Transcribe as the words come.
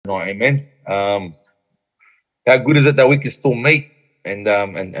tonight. Amen. How good is it that we can still meet and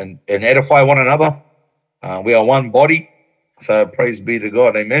edify one another? We are one body. So praise be to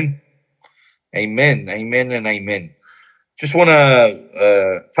God. Amen. Amen. Amen and amen. Just want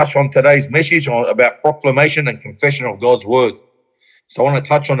to touch on today's message about proclamation and confession of God's word. So I want to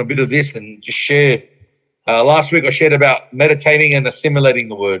touch on a bit of this and just share. Last week I shared about meditating and assimilating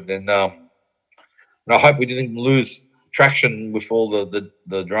the word, and I hope we didn't lose traction with all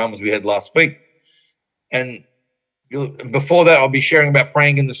the dramas we had last week. And before that, I'll be sharing about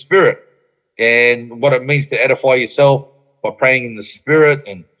praying in the Spirit and what it means to edify yourself by praying in the Spirit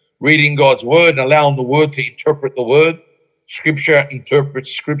and reading God's word and allowing the word to interpret the word. Scripture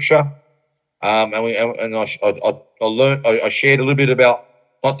interprets Scripture. I shared a little bit about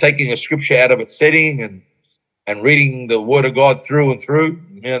not taking a scripture out of its setting and reading the word of God through and through.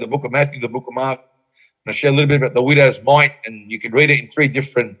 You know, the book of Matthew, the book of Mark. And I shared a little bit about the widow's mite, and you can read it in three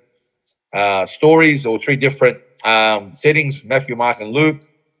different stories or three different settings, Matthew, Mark, and Luke,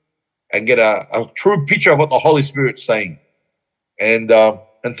 and get a true picture of what the Holy Spirit's saying. And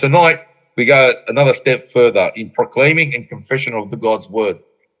tonight we go another step further in proclaiming and confession of God's word.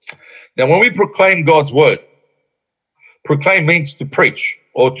 Now, when we proclaim God's word, proclaim means to preach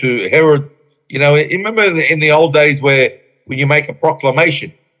or to herald. You know, remember in the old days when you make a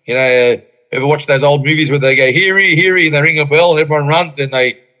proclamation, you know, ever watch those old movies where they go, hear ye, hear ye, and they ring a bell and everyone runs and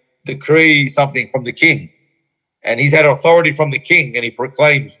they decree something from the king. And he's had authority from the king and he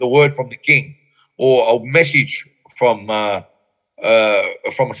proclaims the word from the king or a message from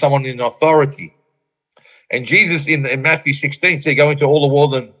someone in authority. And Jesus in Matthew 16 said, go into all the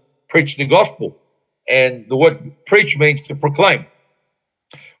world and preach the gospel. And the word preach means to proclaim.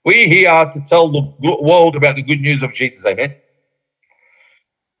 We here are to tell the world about the good news of Jesus. Amen.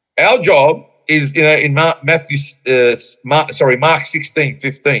 Our job is, you know, in Mark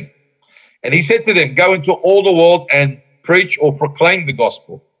 16:15. And he said to them, go into all the world and preach or proclaim the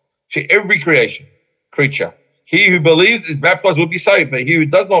gospel to every creature. He who believes is baptized will be saved, but he who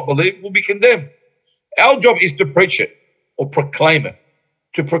does not believe will be condemned. Our job is to preach it or proclaim it.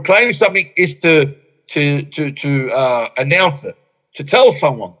 To proclaim something is to announce it, to tell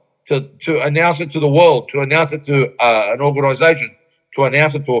someone, to announce it to the world, to announce it to an organization, to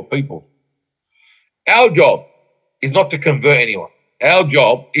announce it to a people. Our job is not to convert anyone. Our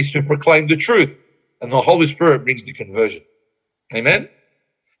job is to proclaim the truth, and the Holy Spirit brings the conversion. Amen?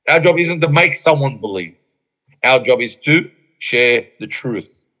 Our job isn't to make someone believe. Our job is to share the truth.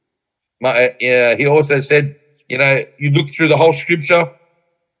 He also said, you know, you look through the whole scripture,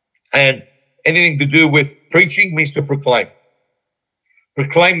 and anything to do with preaching means to proclaim.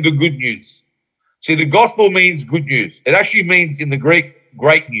 Proclaim the good news. See, the gospel means good news. It actually means in the Greek,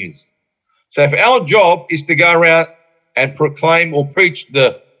 great news. So if our job is to go around and proclaim or preach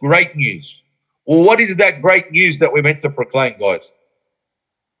the great news, well, what is that great news that we're meant to proclaim, guys?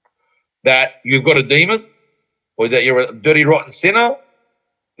 That you've got a demon or that you're a dirty, rotten sinner?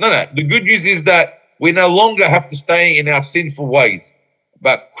 No. The good news is that we no longer have to stay in our sinful ways,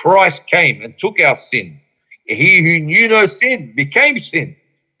 but Christ came and took our sin. He who knew no sin became sin,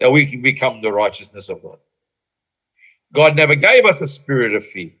 that we can become the righteousness of God. God never gave us a spirit of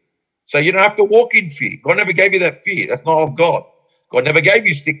fear. So you don't have to walk in fear. God never gave you that fear. That's not of God. God never gave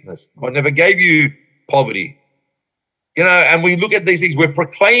you sickness. God never gave you poverty. You know, and we look at these things, we're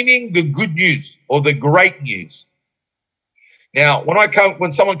proclaiming the good news or the great news. Now,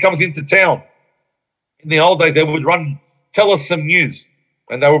 when someone comes into town, in the old days, they would tell us some news.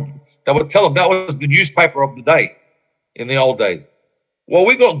 And they would tell them that was the newspaper of the day in the old days. Well,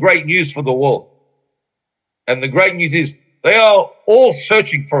 we got great news for the world. And the great news is they are all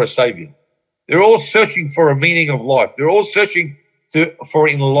searching for a savior. They're all searching for a meaning of life. They're all searching for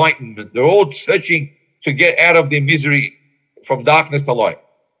enlightenment. They're all searching to get out of their misery from darkness to light.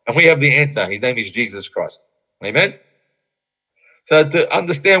 And we have the answer. His name is Jesus Christ. Amen? So to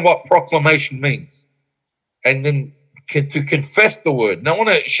understand what proclamation means and then to confess the word. Now I want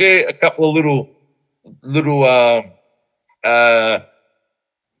to share a couple of little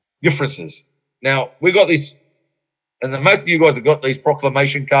differences. Now we got this, and most of you guys have got these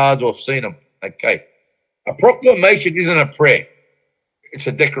proclamation cards or have seen them. Okay. A proclamation isn't a prayer. It's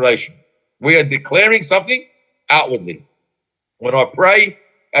a declaration. We are declaring something outwardly. When I pray,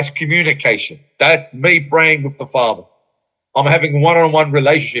 that's communication. That's me praying with the Father. I'm having a one-on-one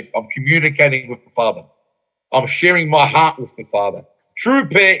relationship. I'm communicating with the Father. I'm sharing my heart with the Father. True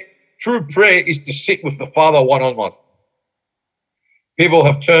prayer is to sit with the Father one-on-one. People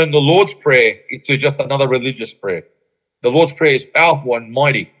have turned the Lord's Prayer into just another religious prayer. The Lord's Prayer is powerful and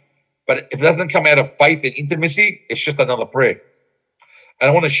mighty, but if it doesn't come out of faith and intimacy, it's just another prayer. And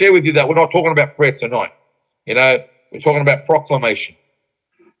I want to share with you that we're not talking about prayer tonight. You know, we're talking about proclamation.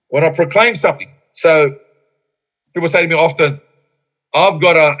 When I proclaim something, so people say to me often, I've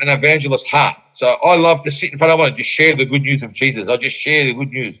got an evangelist heart. So I love to sit in front of them and just share the good news of Jesus. I just share the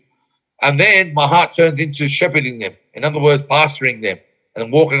good news. And then my heart turns into shepherding them. In other words, pastoring them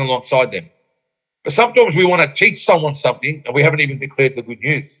and walking alongside them. But sometimes we want to teach someone something and we haven't even declared the good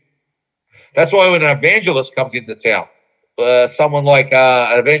news. That's why when an evangelist comes into town, someone like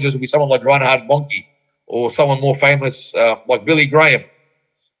an evangelist will be someone like Reinhard Bonnke or someone more famous like Billy Graham.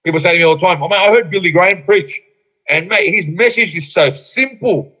 People say to me all the time, oh, man, I heard Billy Graham preach. And, mate, his message is so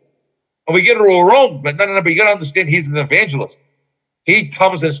simple. And we get it all wrong. But no, but you got to understand he's an evangelist. He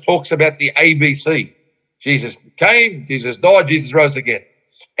comes and talks about the ABC. Jesus came, Jesus died, Jesus rose again.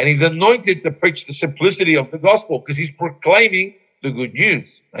 And he's anointed to preach the simplicity of the gospel because he's proclaiming the good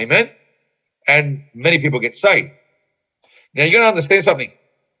news. Amen? And many people get saved. Now, you got to understand something.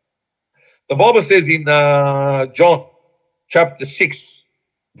 The Bible says in John chapter 6,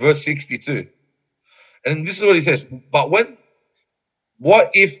 verse 62. And this is what he says. But what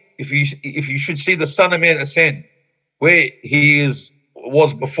if you should see the Son of Man ascend where he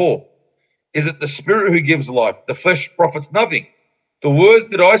was before? Is it the Spirit who gives life? The flesh profits nothing. The words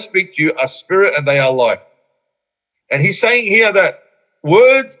that I speak to you are spirit and they are life. And he's saying here that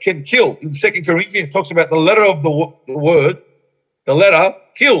words can kill. In 2 Corinthians, it talks about the letter of the word. The letter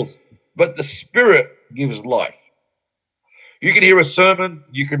kills, but the Spirit gives life. You can hear a sermon.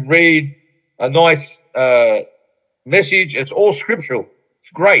 You can read a nice message. It's all scriptural.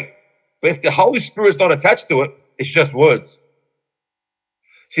 It's great. But if the Holy Spirit is not attached to it, it's just words.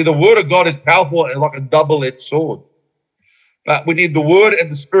 See, the Word of God is powerful and like a double-edged sword. But we need the Word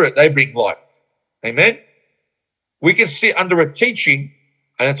and the Spirit. They bring life. Amen? We can sit under a teaching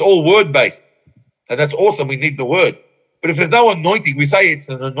and it's all word-based. And that's awesome. We need the Word. But if there's no anointing, we say it's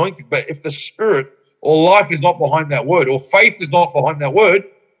an anointing. But if the Spirit or life is not behind that word or faith is not behind that word,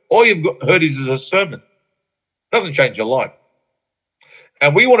 all you've heard is a sermon. It doesn't change your life.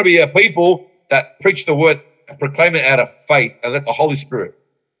 And we want to be a people that preach the word and proclaim it out of faith and let the Holy Spirit.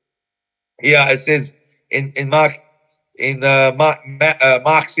 Here it says in Mark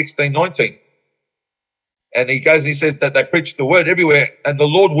 16:19. And he says that they preach the word everywhere and the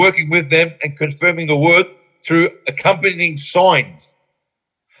Lord working with them and confirming the word through accompanying signs.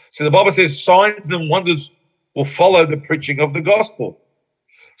 So the Bible says signs and wonders will follow the preaching of the gospel.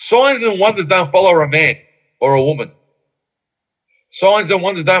 Signs and wonders don't follow a man or a woman. Signs and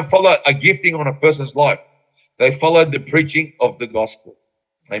wonders don't follow a gifting on a person's life. They follow the preaching of the gospel.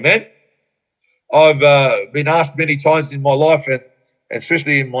 Amen? I've been asked many times in my life, and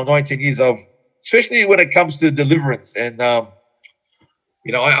especially in my 19 years especially when it comes to deliverance. And, I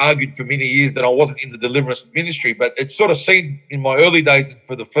argued for many years that I wasn't in the deliverance ministry, but it's sort of seen in my early days and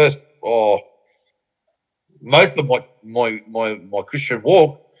for the first, most of my Christian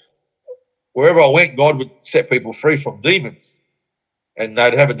walk, wherever I went, God would set people free from demons and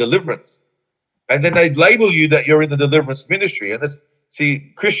they'd have a deliverance. And then they'd label you that you're in the deliverance ministry. And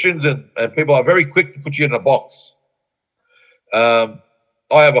Christians and people are very quick to put you in a box. I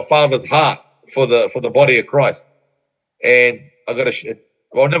have a father's heart for the body of Christ. And I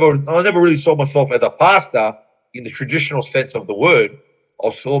never really saw myself as a pastor in the traditional sense of the word.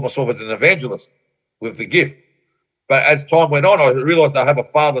 I saw myself as an evangelist with the gift. But as time went on, I realized I have a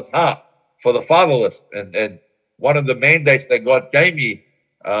father's heart for the fatherless. And one of the mandates that God gave me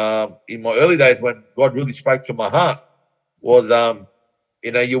in my early days when God really spoke to my heart was,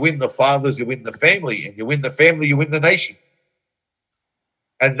 you win the fathers, you win the family, and you win the family, you win the nation.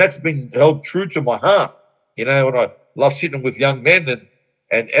 And that's been held true to my heart. And I love sitting with young men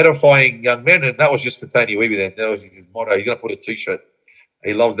and edifying young men. And that was just for Tony Weeby then. That was his motto. He's going to put a T-shirt.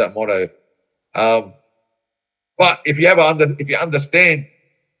 He loves that motto. But if you understand,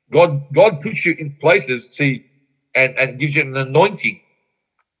 God puts you in places, and gives you an anointing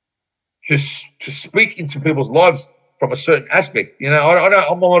to speak into people's lives from a certain aspect.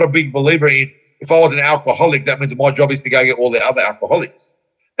 I'm not a big believer in if I was an alcoholic, that means my job is to go get all the other alcoholics.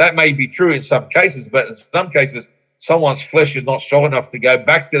 That may be true in some cases, but in some cases, someone's flesh is not strong enough to go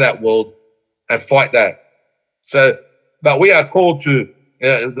back to that world and fight that. But we are called to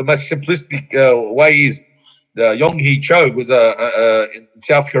the most simplistic way is the Yonggi Cho was in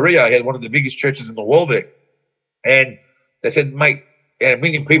South Korea. He had one of the biggest churches in the world there, and they said, mate, a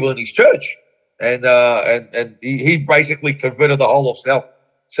million people in his church, and he basically converted the whole of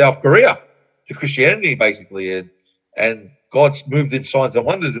South Korea to Christianity, basically, and God's moved in signs and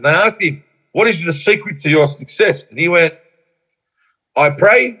wonders. And they asked him, what is the secret to your success? And he went, I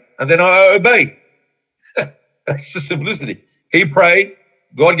pray and then I obey. That's the simplicity. He prayed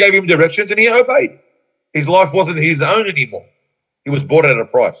God gave him directions and he obeyed. His life wasn't his own anymore. He was bought at a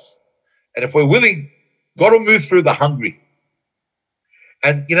price. And if we're willing, God will move through the hungry.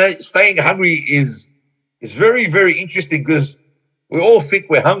 And, staying hungry is very, very interesting because we all think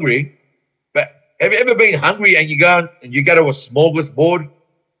we're hungry. But have you ever been hungry and you go to a smorgasbord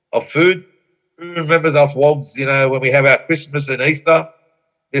of food? Who remembers us wogs, when we have our Christmas and Easter?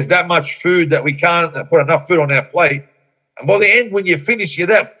 There's that much food that we can't put enough food on our plate. And by the end, when you finish, you're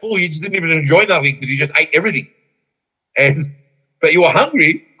that full, you just didn't even enjoy nothing because you just ate everything. But you were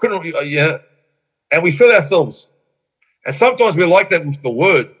hungry, and we fill ourselves. And sometimes we're like that with the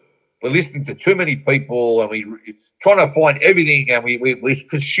word. We're listening to too many people and we're trying to find everything and we're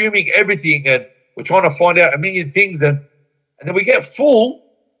consuming everything and we're trying to find out a million things and then we get full,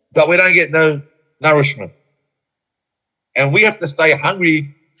 but we don't get no nourishment. And we have to stay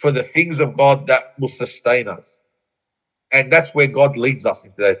hungry for the things of God that will sustain us. And that's where God leads us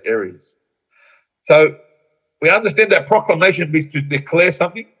into those areas. So we understand that proclamation is to declare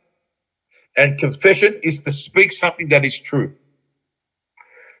something and confession is to speak something that is true.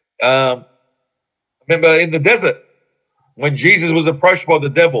 Remember in the desert when Jesus was approached by the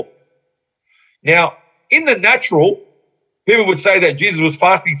devil. Now, in the natural, people would say that Jesus was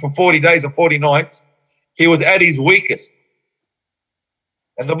fasting for 40 days and 40 nights. He was at his weakest.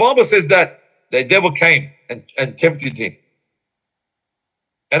 And the Bible says that the devil came and tempted him.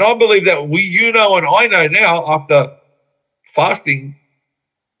 And I believe that and I know now after fasting,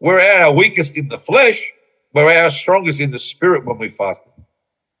 we're at our weakest in the flesh, but we're our strongest in the spirit when we fasted.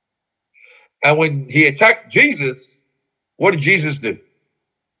 And when he attacked Jesus, what did Jesus do?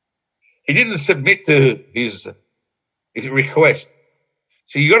 He didn't submit to his request.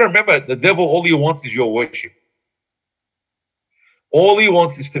 So you got to remember, the devil, all he wants is your worship. All he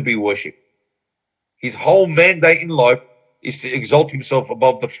wants is to be worshipped. His whole mandate in life is to exalt himself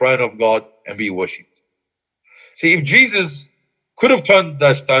above the throne of God and be worshipped. See, if Jesus could have turned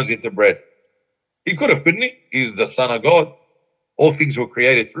those stones into bread, he could have, couldn't he? He's the Son of God. All things were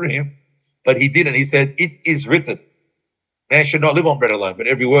created through him. But he didn't. He said, it is written, man should not live on bread alone, but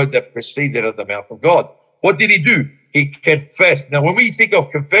every word that proceeds out of the mouth of God. What did he do? He confessed. Now, when we think of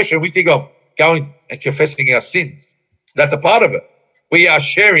confession, we think of going and confessing our sins. That's a part of it. We are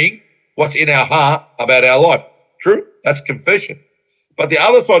sharing what's in our heart about our life. True? That's confession. But the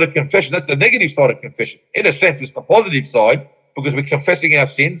other side of confession, that's the negative side of confession. In a sense, it's the positive side because we're confessing our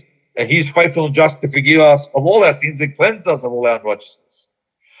sins and he's faithful and just to forgive us of all our sins and cleanse us of all our unrighteousness.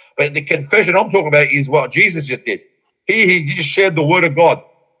 But the confession I'm talking about is what Jesus just did. He just shared the word of God.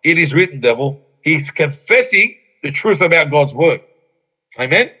 It is written, devil. He's confessing the truth about God's word.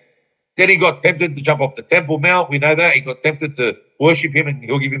 Amen? Then he got tempted to jump off the Temple Mount. We know that. He got tempted to worship him and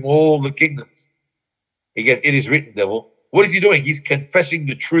he'll give him all the kingdoms. He goes, it is written, devil. What is he doing? He's confessing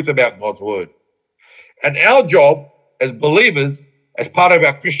the truth about God's word. And our job as believers, as part of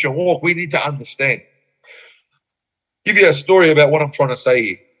our Christian walk, we need to understand. Give you a story about what I'm trying to say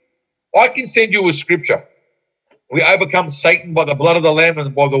here. I can send you a scripture. We overcome Satan by the blood of the Lamb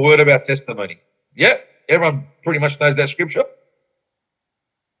and by the word of our testimony. Yep, everyone pretty much knows that scripture.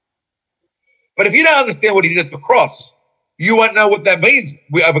 But if you don't understand what he did at the cross, you won't know what that means.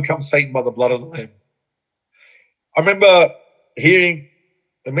 We overcome Satan by the blood of the Lamb. I remember hearing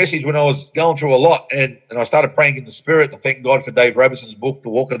the message when I was going through a lot and I started praying in the Spirit. I thank God for Dave Robinson's book, The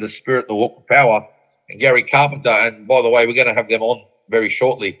Walk of the Spirit, The Walk of Power, and Gary Carpenter. And by the way, we're going to have them on very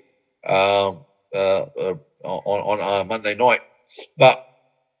shortly on Monday night. But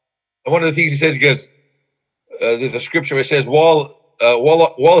one of the things he says, he goes, there's a scripture where it says,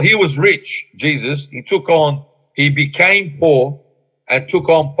 while he was rich, Jesus, he became poor and took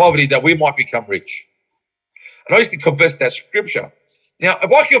on poverty that we might become rich. And I used to confess that scripture. Now,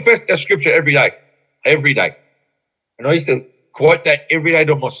 if I confess that scripture every day, and I used to quote that every day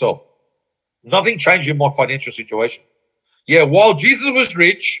to myself, nothing changed in my financial situation. Yeah, while Jesus was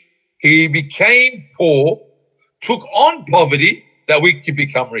rich, he became poor, took on poverty that we could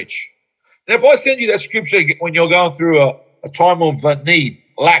become rich. And if I send you that scripture when you're going through a time of need,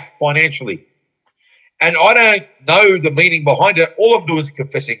 lack financially, and I don't know the meaning behind it, all I'm doing is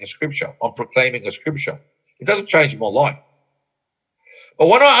confessing a scripture. I'm proclaiming a scripture. It doesn't change my life. But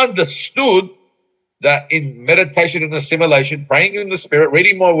when I understood that in meditation and assimilation, praying in the Spirit,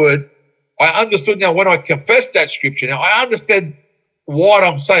 reading my word, I understood now when I confess that scripture, now I understand what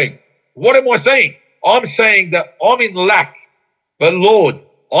I'm saying. What am I saying? I'm saying that I'm in lack. But Lord,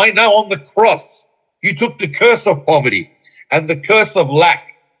 I know on the cross, you took the curse of poverty and the curse of lack.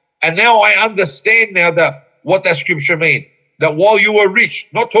 And now I understand now that what that scripture means. That while you were rich,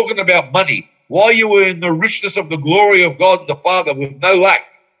 not talking about money, while you were in the richness of the glory of God the Father with no lack,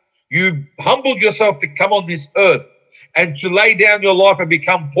 you humbled yourself to come on this earth and to lay down your life and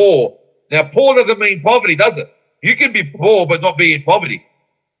become poor. Now, poor doesn't mean poverty, does it? You can be poor but not be in poverty.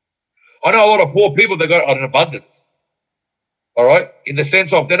 I know a lot of poor people that got an abundance, all right, in the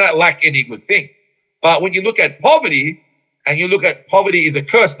sense of they don't lack any good thing. But when you look at poverty, and you look at poverty is a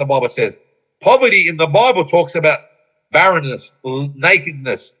curse, the Bible says. Poverty in the Bible talks about barrenness,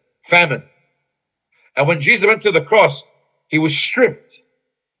 nakedness, famine. And when Jesus went to the cross, he was stripped,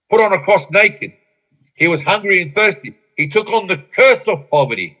 put on a cross naked. He was hungry and thirsty. He took on the curse of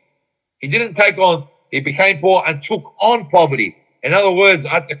poverty. He didn't take on, he became poor and took on poverty. In other words,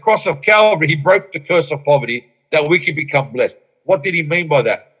 at the cross of Calvary, he broke the curse of poverty that we can become blessed. What did he mean by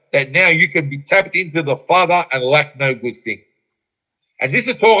that? That now you can be tapped into the Father and lack no good thing. And this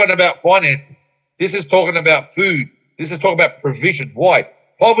is talking about finances. This is talking about food. This is talking about provision. Why?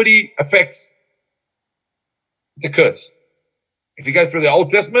 Poverty affects the curse. If you go through the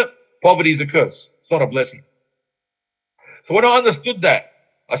Old Testament, poverty is a curse. It's not a blessing. So when I understood that,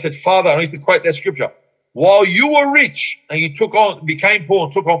 I said, Father, I used to quote that scripture. While you were rich and you became poor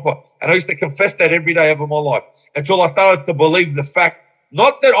and took on poor. And I used to confess that every day of my life until I started to believe the fact,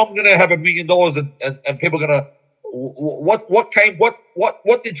 not that I'm going to have $1 million and people are going to, what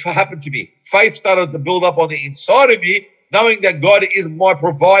did happen to me? Faith started to build up on the inside of me, knowing that God is my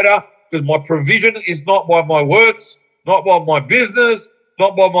provider, because my provision is not by my works, not by my business,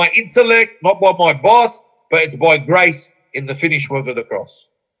 not by my intellect, not by my boss, but it's by grace in the finished work of the cross.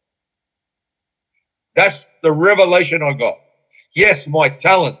 That's the revelation I got. Yes, my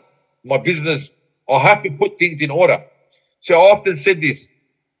talent, my business, I have to put things in order. So I often said this,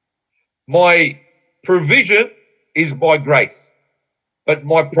 my provision is by grace, but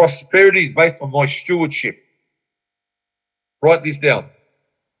my prosperity is based on my stewardship. Write this down.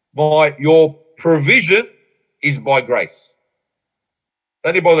 Your provision is by grace.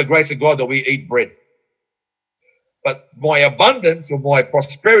 Only by the grace of God that we eat bread. But my abundance or my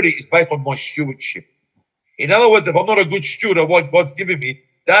prosperity is based on my stewardship. In other words, if I'm not a good steward of what God's given me,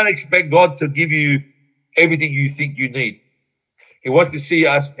 don't expect God to give you everything you think you need. He wants to see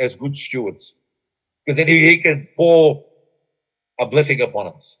us as good stewards, because then he can pour a blessing upon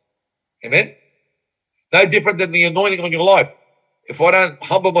us. Amen? No different than the anointing on your life. If I don't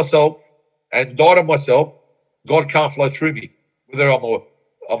humble myself and die to myself, God can't flow through me. Whether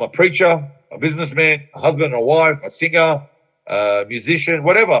I'm a preacher, a businessman, a husband, a wife, a singer, a musician,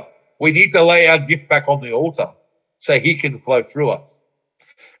 whatever. We need to lay our gift back on the altar so he can flow through us.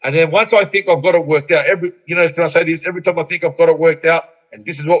 And then once I think I've got it worked out, can I say this? Every time I think I've got it worked out, and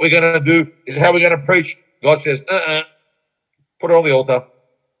this is what we're going to do, this is how we're going to preach, God says, put it on the altar.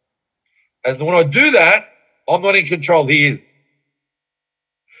 And when I do that, I'm not in control, he is.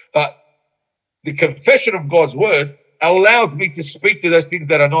 But the confession of God's word allows me to speak to those things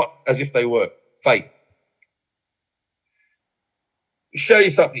that are not as if they were. Faith. I'll show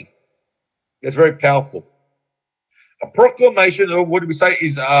you something that's very powerful. A proclamation, or what do we say,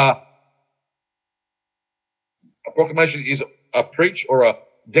 is a proclamation is a preach or a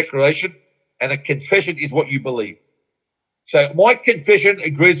declaration, and a confession is what you believe. So my confession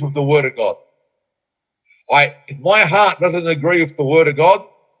agrees with the word of God. If my heart doesn't agree with the word of God,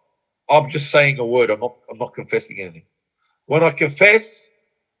 I'm just saying a word. I'm not confessing anything. When I confess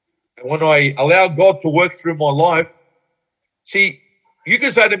and when I allow God to work through my life, see, you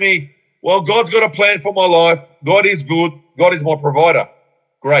can say to me, well, God's got a plan for my life. God is good. God is my provider.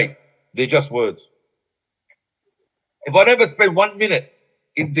 Great. They're just words. If I never spend 1 minute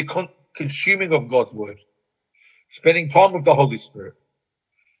in the consuming of God's word, spending time with the Holy Spirit,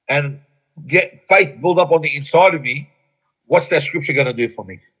 and get faith built up on the inside of me, what's that scripture going to do for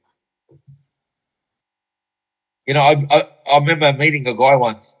me? You know, I remember meeting a guy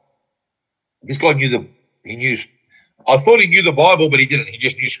once. This guy I thought he knew the Bible, but he didn't. He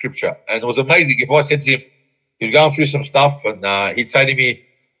just knew scripture. And it was amazing. If I said to him, he was going through some stuff, and he'd say to me,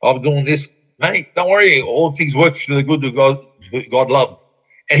 I'm doing this. Mate, don't worry. All things work for the good that God loves.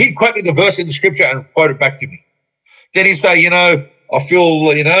 And he'd quote me the verse in the scripture and quote it back to me. Then he'd say, I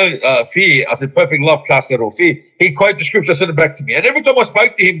feel, fear. I said, perfect love casts out all fear. He'd quote the scripture, send it back to me. And every time I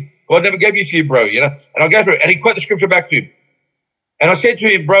spoke to him, God never gave you fear, bro, And I go through it, and he'd quote the scripture back to him. And I said to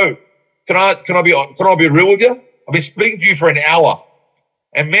him, bro, can I be real with you? I've been speaking to you for an hour.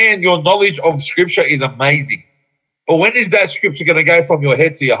 And man, your knowledge of scripture is amazing. But when is that scripture going to go from your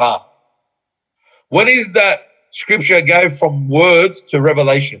head to your heart? When is that scripture go from words to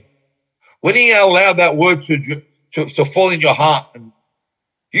revelation? When you allow that word to fall in your heart, and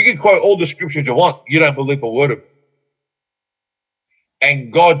you can quote all the scriptures you want, you don't believe a word of it.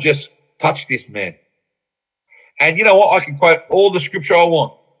 And God just touch this man. And you know what? I can quote all the scripture I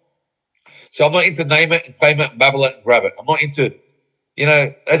want. So I'm not into name it and claim it and babble it and grab it. I'm not into,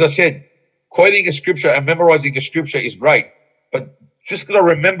 as I said, quoting a scripture and memorizing a scripture is great. But just because I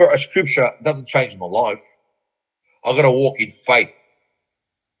remember a scripture doesn't change my life. I've got to walk in faith.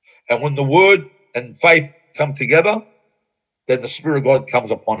 And when the word and faith come together, then the Spirit of God comes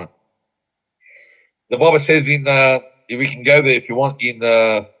upon it. The Bible says in, if we can go there if you want, we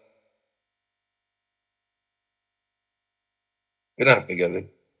don't have to go there.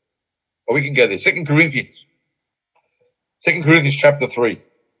 Or we can go there. 2 Corinthians. 2 Corinthians chapter 3.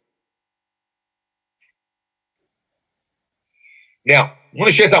 Now, I want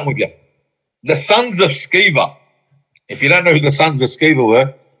to share something with you. The sons of Sceva. If you don't know who the sons of Sceva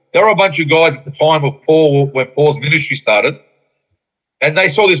were, there were a bunch of guys at the time of Paul, when Paul's ministry started, and they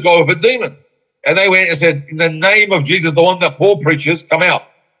saw this guy with a demon. And they went and said, in the name of Jesus, the one that Paul preaches, come out.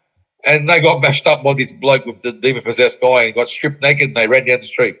 And they got bashed up by this bloke with the demon-possessed guy and got stripped naked and they ran down the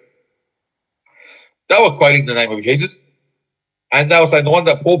street. They were quoting the name of Jesus. And they were saying, the one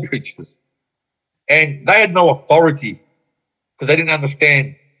that Paul preaches. And they had no authority because they didn't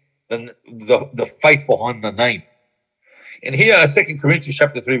understand the faith behind the name. And here, 2 Corinthians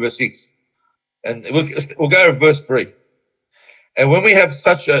chapter 3, verse 6. And we'll go to verse 3. And when we have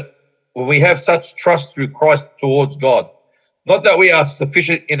such trust through Christ towards God, not that we are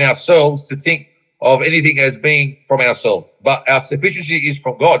sufficient in ourselves to think of anything as being from ourselves, but our sufficiency is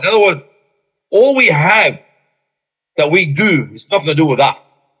from God. In other words, all we have that we do is nothing to do with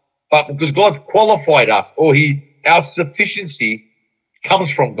us, but because God's qualified us, our sufficiency comes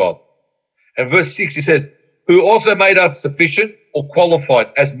from God. And verse 6, he says, who also made us sufficient or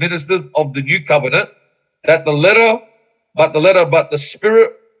qualified as ministers of the new covenant, that but the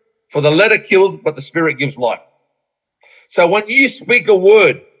Spirit, for the letter kills, but the Spirit gives life. So when you speak a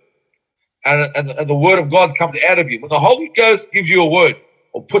word and the word of God comes out of you, when the Holy Ghost gives you a word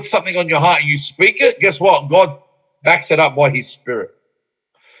or puts something on your heart and you speak it, guess what? God backs it up by his Spirit.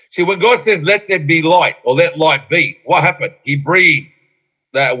 See, when God says, let there be light or let light be, what happened? He breathed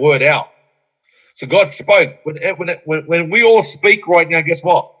that word out. So God spoke. When we all speak right now, guess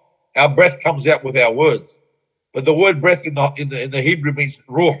what? Our breath comes out with our words. But the word breath in the Hebrew means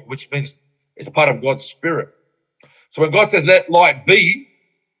ruh, which means it's part of God's Spirit. So when God says, let light be,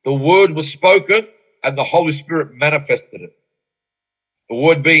 the word was spoken and the Holy Spirit manifested it. The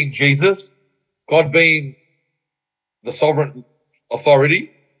word being Jesus, God being the sovereign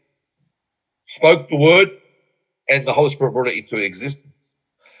authority, spoke the word and the Holy Spirit brought it into existence.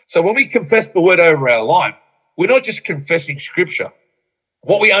 So when we confess the word over our life, we're not just confessing scripture.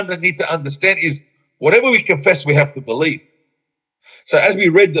 What we need to understand is whatever we confess, we have to believe. So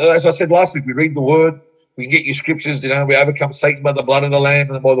as I said last week, we read the word, we can get your scriptures, we overcome Satan by the blood of the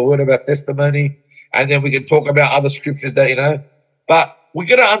Lamb and by the word of our testimony. And then we can talk about other scriptures that, but we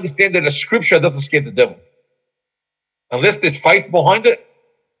got to understand that a scripture doesn't scare the devil. Unless there's faith behind it,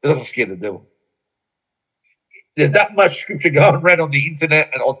 it doesn't scare the devil. There's that much scripture going around on the internet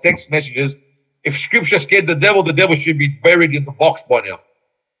and on text messages. If scripture scared the devil should be buried in the box by now.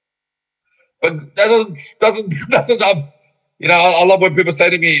 But that doesn't I love when people say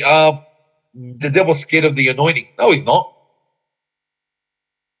to me, the devil's scared of the anointing. No, he's not.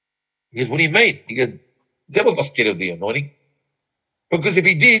 He goes, what do you mean? He goes, the devil's not scared of the anointing. Because if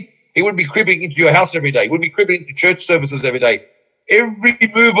he did, he wouldn't be creeping into your house every day. He wouldn't be creeping into church services every day. Every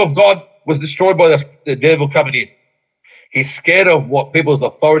move of God was destroyed by the devil coming in. He's scared of what people's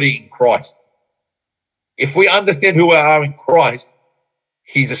authority in Christ. If we understand who we are in Christ,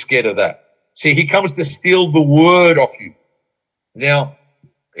 he's scared of that. See, he comes to steal the word off you. Now,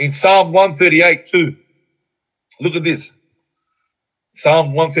 in Psalm 138:2, look at this.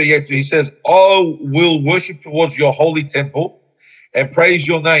 Psalm 138:2, he says, I will worship towards your holy temple and praise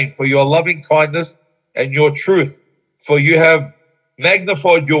your name for your loving kindness and your truth, for you have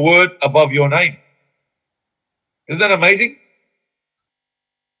magnified your word above your name. Isn't that amazing?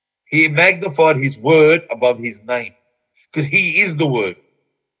 He magnified his word above his name because he is the word.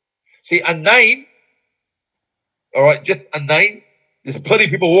 See, a name, all right, just a name. There's plenty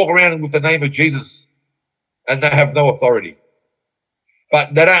of people walk around with the name of Jesus and they have no authority.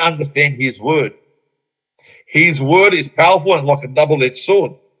 But they don't understand his word. His word is powerful and like a double-edged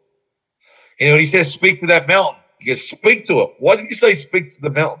sword. When he says, speak to that mountain, he goes, speak to it. Why did you say speak to the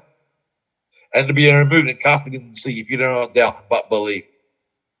mountain? And to be removed and cast it into the sea if you don't doubt but believe.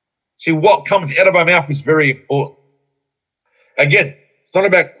 See, what comes out of our mouth is very important. Again, it's not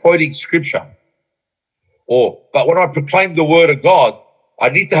about quoting scripture. But when I proclaim the word of God, I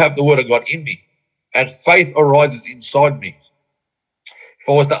need to have the word of God in me. And faith arises inside me. If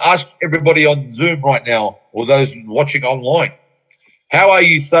I was to ask everybody on Zoom right now, or those watching online, how are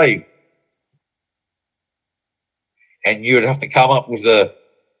you saved? And you would have to come up with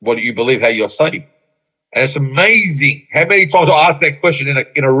what do you believe how you're saved? And it's amazing how many times I ask that question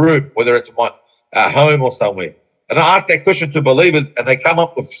in a room, whether it's at home or somewhere. And I ask that question to believers, and they come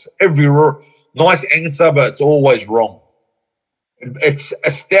up with every nice answer, but it's always wrong. It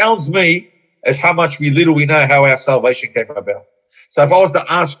astounds me as how much little we know how our salvation came about. So if I was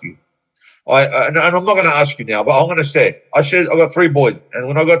to ask you, and I'm not going to ask you now, but I'm going to say, I've got 3 boys, and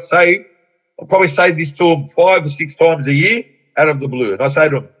when I got saved, I probably say this to them 5 or 6 times a year out of the blue. And I say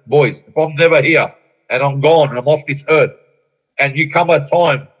to them, boys, if I'm never here and I'm gone and I'm off this earth, and you come a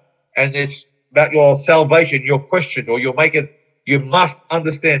time and it's about your salvation, you're questioned, or you must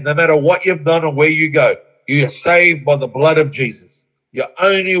understand, no matter what you've done or where you go, you're saved by the blood of Jesus. Your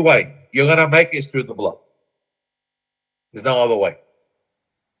only way you're going to make is through the blood. There's no other way.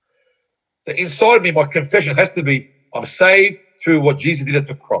 So inside me, my confession has to be, I'm saved through what Jesus did at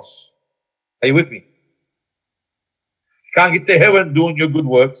the cross. Are you with me? Can't get to heaven doing your good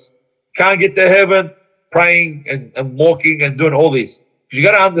works. Can't get to heaven praying and walking and doing all this. Because you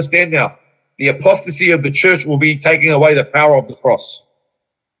got to understand now, the apostasy of the church will be taking away the power of the cross.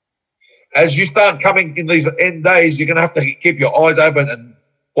 As you start coming in these end days, you're going to have to keep your eyes open and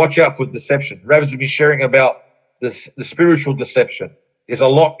watch out for deception. Rav's been sharing about the spiritual deception. There's a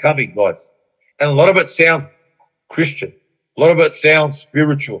lot coming, guys. And a lot of it sounds Christian. A lot of it sounds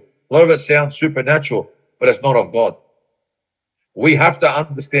spiritual. A lot of it sounds supernatural, but it's not of God. We have to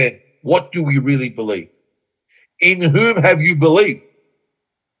understand, what do we really believe? In whom have you believed?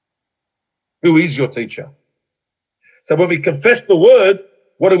 Who is your teacher? So when we confess the word,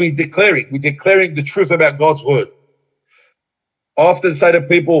 what are we declaring? We're declaring the truth about God's word. I often say to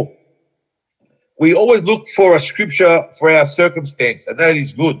people, we always look for a scripture for our circumstance, and that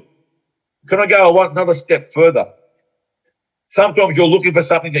is good. Can I go another step further? Sometimes you're looking for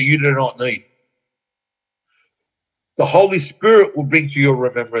something that you do not need. The Holy Spirit will bring to your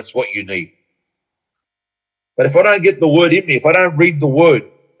remembrance what you need. But if I don't get the word in me, if I don't read the word,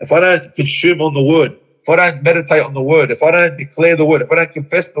 if I don't consume on the word, if I don't meditate on the word, if I don't declare the word, if I don't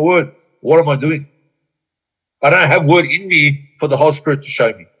confess the word, what am I doing? I don't have word in me for the Holy Spirit to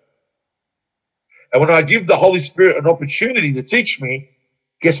show me. And when I give the Holy Spirit an opportunity to teach me,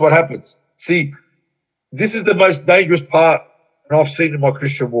 guess what happens? See, this is the most dangerous part that I've seen in my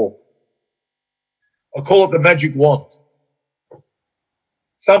Christian walk. I call it the magic wand.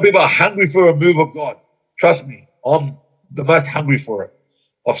 Some people are hungry for a move of God. Trust me, I'm the most hungry for it.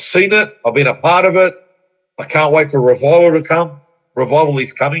 I've seen it. I've been a part of it. I can't wait for revival to come. Revival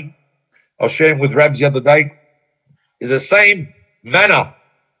is coming. I was sharing with Rabs the other day. It's the same manner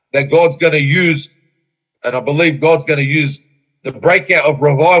that God's going to use, and I believe God's going to use the breakout of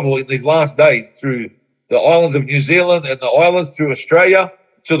revival in these last days through the islands of New Zealand and the islands through Australia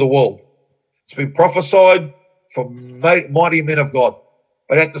to the world. It's been prophesied from mighty men of God.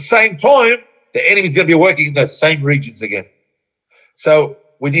 But at the same time, the enemy's going to be working in those same regions again. So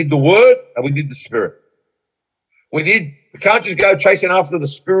we need the word and we need the spirit. We can't just go chasing after the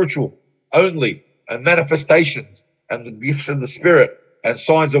spiritual only and manifestations and the gifts of the spirit and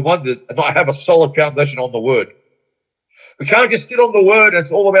signs and wonders and not have a solid foundation on the word. We can't just sit on the word and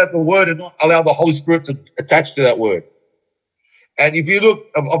it's all about the word and not allow the Holy Spirit to attach to that word. And if you look,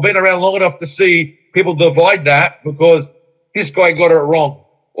 I've been around long enough to see people divide that because this guy got it wrong,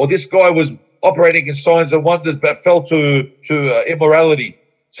 or this guy was operating in signs and wonders but fell to immorality.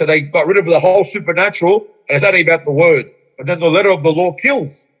 So they got rid of the whole supernatural, and it's only about the word. But then the letter of the law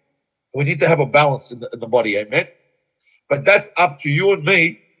kills. We need to have a balance in the body, amen? But that's up to you and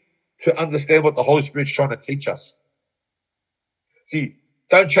me to understand what the Holy Spirit's trying to teach us. See,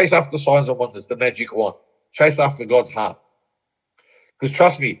 don't chase after signs and wonders, the magic wand. Chase after God's heart. Because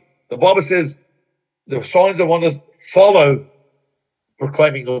trust me, the Bible says the signs and wonders follow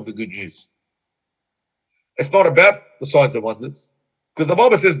proclaiming of the good news. It's not about the signs and wonders. Because the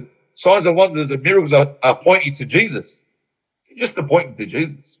Bible says signs and wonders and miracles are pointing to Jesus. Just to point to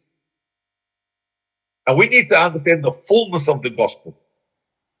Jesus. And we need to understand the fullness of the gospel.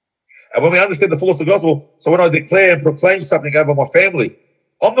 And when we understand the fullness of the gospel, so when I declare and proclaim something over my family,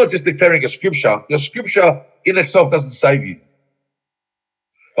 I'm not just declaring a scripture. The scripture in itself doesn't save you.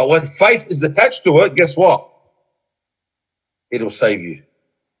 But when faith is attached to it, guess what? It'll save you.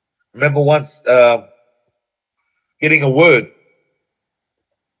 Remember once getting a word,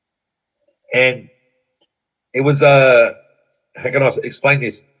 and it was how can I explain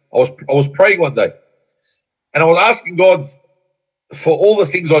this? I was praying one day, and I was asking God for all the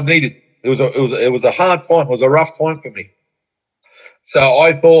things I needed. It was a hard time. It was a rough time for me. So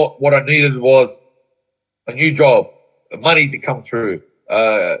I thought what I needed was a new job, money to come through,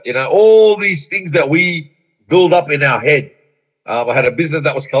 all these things that we build up in our head. I had a business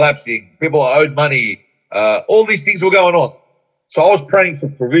that was collapsing. People owed money. All these things were going on. So I was praying for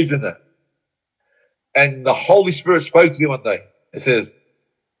provision there. And the Holy Spirit spoke to me one day. It says,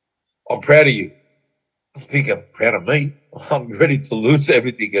 I'm proud of you. I'm thinking, proud of me? I'm ready to lose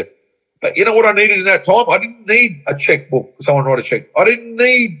everything. But you know what I needed in that time? I didn't need a checkbook, someone write a check. I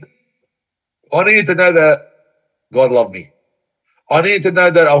needed to know that God loved me. I needed to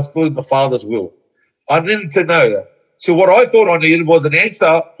know that I was still in the Father's will. I needed to know that. So what I thought I needed was an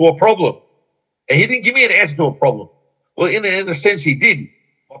answer to a problem. And he didn't give me an answer to a problem. Well, in a sense, he did.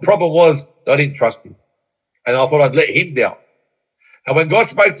 My problem was I didn't trust him. And I thought I'd let him down. And when God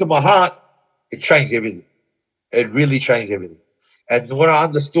spoke to my heart, it changed everything. It really changed everything. And when I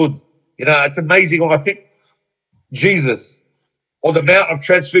understood, it's amazing. I think Jesus, on the Mount of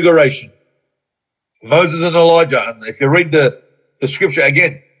Transfiguration, Moses and Elijah, and if you read the scripture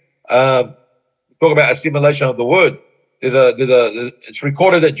again, talk about assimilation of the word. It's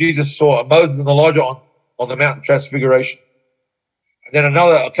recorded that Jesus saw Moses and Elijah on the Mount of Transfiguration. And then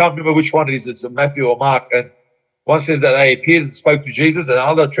another, I can't remember which one it is, it's Matthew or Mark, and one says that they appeared and spoke to Jesus, and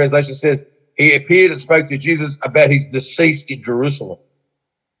another translation says he appeared and spoke to Jesus about his decease in Jerusalem.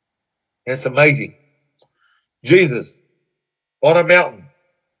 And it's amazing. Jesus on a mountain,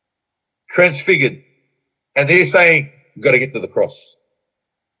 transfigured, and they're saying, you've got to get to the cross.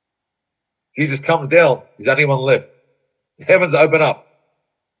 Jesus comes down, there's only one left. The heavens open up.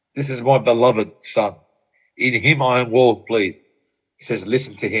 This is my beloved Son. In him I am well pleased. He says,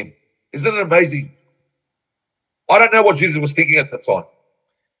 listen to him. Isn't it amazing? I don't know what Jesus was thinking at the time.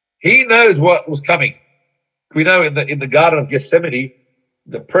 He knows what was coming. We know in the Garden of Gethsemane,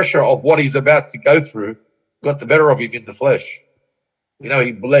 the pressure of what he's about to go through got the better of him in the flesh.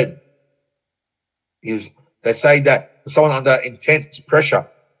 He bled. They say that someone under intense pressure,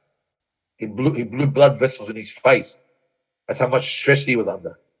 he blew blood vessels in his face. That's how much stress he was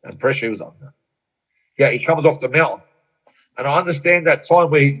under and pressure he was under. Yeah, he comes off the mountain. And I understand that time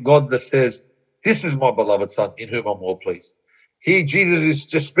where God says, this is my beloved Son in whom I'm well pleased. Jesus is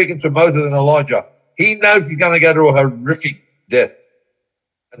just speaking to Moses and Elijah. He knows he's going to go through a horrific death.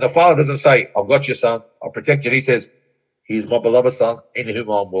 And the Father doesn't say, I've got your Son, I'll protect you. He says, he's my beloved Son in whom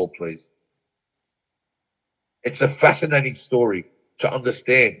I'm well pleased. It's a fascinating story to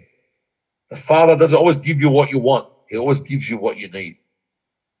understand. The Father doesn't always give you what you want. He always gives you what you need.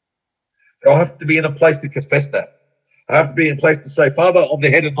 I have to be in a place to confess that. I have to be in a place to say, Father, I'm the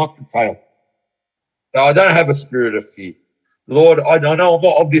head and not the tail. Now, I don't have a spirit of fear. Lord, I know I'm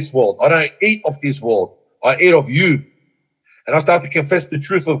not of this world. I don't eat of this world. I eat of you. And I start to confess the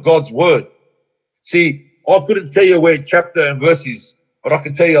truth of God's word. See, I couldn't tell you where chapter and verse is, but I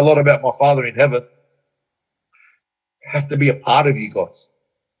can tell you a lot about my Father in heaven. It has to be a part of you guys.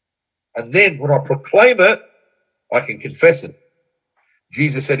 And then when I proclaim it, I can confess it.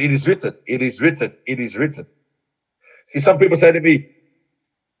 Jesus said, it is written, it is written, it is written. See, some people say to me,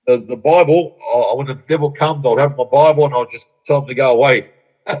 the Bible, when the devil comes, I'll have my Bible and I'll just tell him to go away.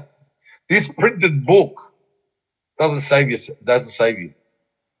 This printed book doesn't save you.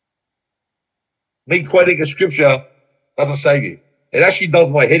 Me quoting a scripture doesn't save you. It actually does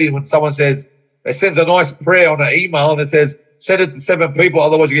my head in when someone says, it sends a nice prayer on an email and it says, send it to 7 people,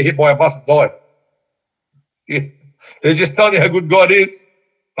 otherwise you get hit by a bus and die. Yeah. They're just telling you how good God is,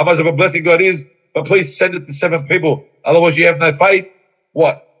 how much of a blessing God is, but please send it to 7 people, otherwise you have no faith.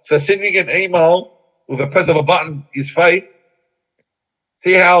 What? So sending an email with a press of a button is faith.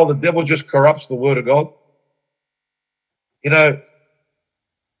 See how the devil just corrupts the word of God?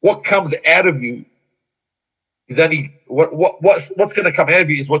 What comes out of you is only what's going to come out of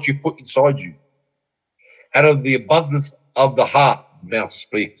you is what you put inside you. Out of the abundance of the heart, the mouth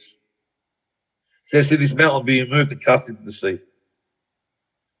speaks. It says to this mountain be removed and cast into the sea.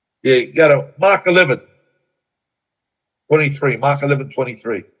 Yeah, go to Mark 11:23. Mark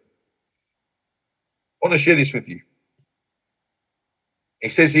 11:23. I want to share this with you.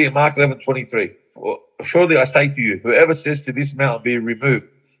 It says here in Mark 11:23, surely I say to you, whoever says to this mountain be removed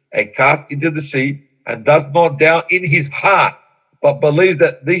and cast into the sea and does not doubt in his heart, but believes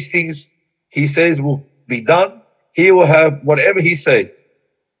that these things he says will be done, he will have whatever he says.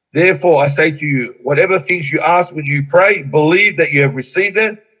 Therefore, I say to you, whatever things you ask when you pray, believe that you have received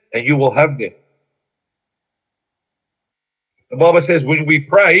them and you will have them. The Bible says when we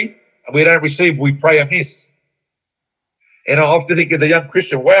pray and we don't receive, we pray amiss. And I often think as a young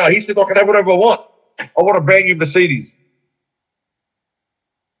Christian, wow, he said I can have whatever I want. I want a brand new Mercedes.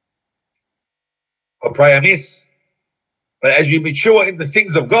 I pray amiss. But as you mature in the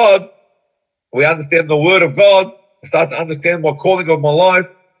things of God, we understand the word of God, I start to understand my calling of my life,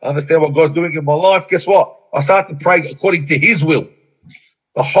 I understand what God's doing in my life. Guess what? I start to pray according to his will.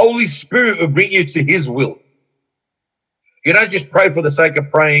 The Holy Spirit will bring you to his will. You don't just pray for the sake of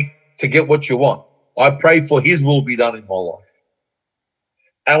praying to get what you want. I pray for his will be done in my life.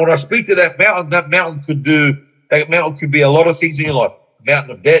 And when I speak to that mountain could be a lot of things in your life. A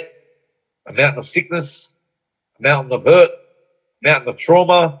mountain of debt, a mountain of sickness, a mountain of hurt, a mountain of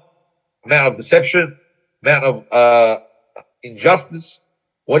trauma, a mountain of deception, a mountain of injustice.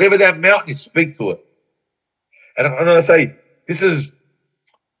 Whatever that mountain is, speak to it. And I say,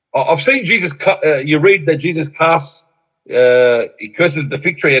 I've seen Jesus, you read that Jesus casts, he curses the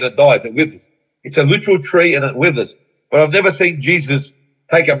fig tree and it dies, it withers. It's a literal tree and it withers. But I've never seen Jesus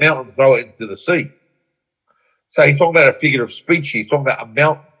take a mountain and throw it into the sea. So he's talking about a figure of speech. He's talking about a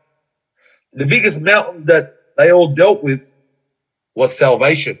mountain. The biggest mountain that they all dealt with was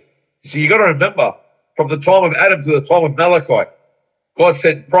salvation. So you got to remember, from the time of Adam to the time of Malachi, God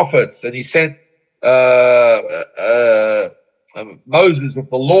sent prophets and he sent Moses with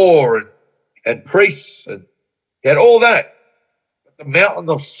the law and priests, and he had all that. But the mountain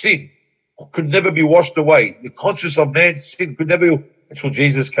of sin could never be washed away. The conscience of man's sin could never be until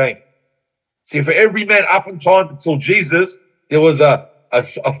Jesus came. See, for every man up in time until Jesus, there was a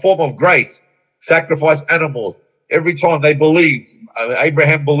form of grace, sacrifice animals. Every time they believed,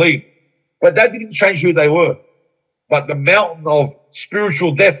 Abraham believed. But that didn't change who they were. But the mountain of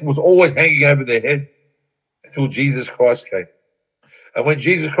spiritual death was always hanging over their head until Jesus Christ came. And when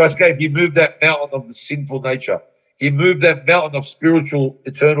Jesus Christ came, he moved that mountain of the sinful nature. He moved that mountain of spiritual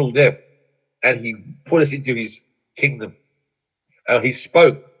eternal death. And he put us into his kingdom. And he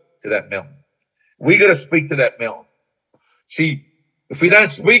spoke to that mountain. We got to speak to that mountain. See, if we don't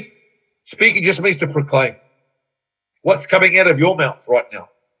speak, speaking just means to proclaim. What's coming out of your mouth right now?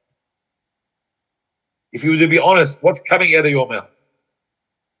 If you were to be honest, what's coming out of your mouth?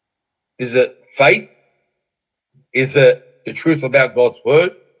 Is it faith? Is it the truth about God's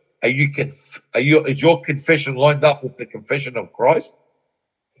word? Is your confession lined up with the confession of Christ?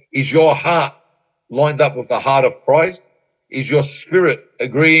 Is your heart lined up with the heart of Christ? Is your spirit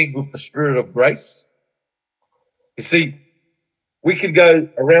agreeing with the spirit of grace? You see, we can go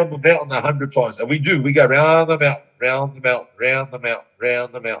around the mountain 100 times, and we do. We go round the mountain, round the mountain, round the mountain,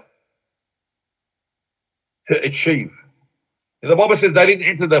 round the mountain to achieve. And the Bible says they didn't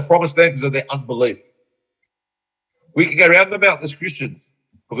enter the promised land because of their unbelief. We can go around the mountain as Christians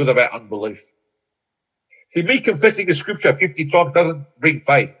because of our unbelief. See, me confessing the scripture 50 times doesn't bring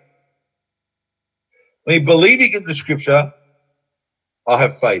faith. Me believing in the scripture, I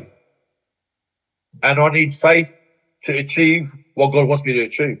have faith. And I need faith to achieve what God wants me to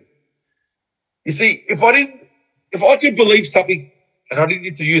achieve. You see, if I could believe something and I didn't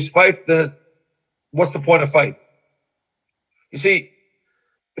need to use faith, then what's the point of faith? You see,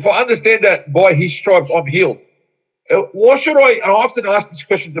 if I understand that by his stripes I'm healed, why should I often ask this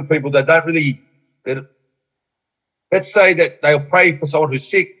question to people that don't really, let's say that they'll pray for someone who's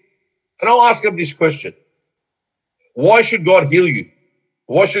sick, and I'll ask them this question. Why should God heal you?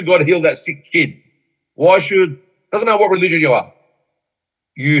 Why should God heal that sick kid? Doesn't matter what religion you are,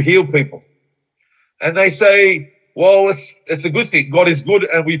 you heal people. And they say, well, it's a good thing. God is good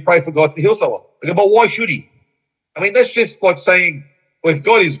and we pray for God to heal someone. I go, but why should he? I mean, that's just like saying, well, if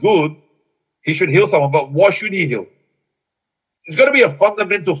God is good, he should heal someone, but why should he heal? There's got to be a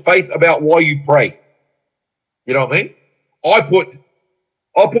fundamental faith about why you pray. You know what I mean? I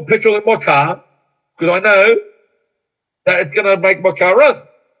put petrol in my car because I know that it's going to make my car run.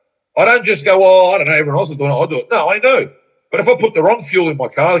 I don't just go, well, I don't know, everyone else is doing it, I'll do it. No, I know. But if I put the wrong fuel in my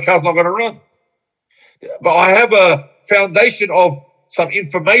car, the car's not going to run. But I have a foundation of some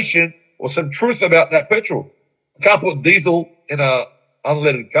information or some truth about that petrol. I can't put diesel in an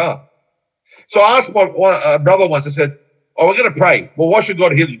unleaded car. So I asked my brother once, I said, oh, we're going to pray. Well, why should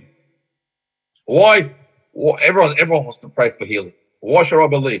God heal you? Why? Well, everyone wants to pray for healing. Why should I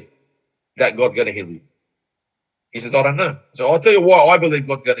believe that God's going to heal you? He said, I don't know. So I'll tell you why I believe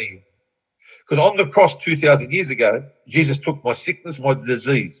God's going to heal. Because on the cross 2,000 years ago, Jesus took my sickness, my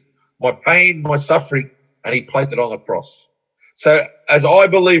disease, my pain, my suffering, and he placed it on the cross. So as I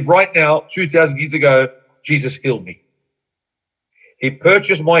believe right now, 2,000 years ago, Jesus healed me. He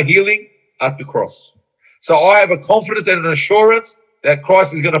purchased my healing at the cross. So I have a confidence and an assurance that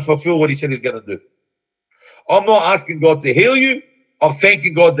Christ is going to fulfill what he said he's going to do. I'm not asking God to heal you. I'm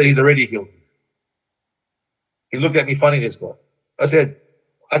thanking God that he's already healed me. He looked at me funny, this guy. I said,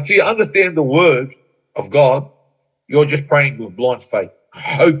 until you understand the word of God, you're just praying with blind faith,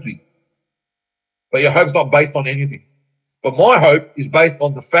 hoping. But your hope's not based on anything. But my hope is based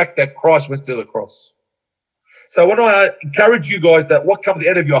on the fact that Christ went to the cross. So when I encourage you guys that what comes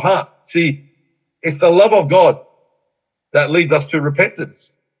out of your heart, see, it's the love of God that leads us to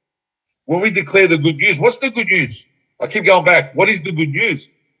repentance. When we declare the good news, what's the good news? I keep going back. What is the good news?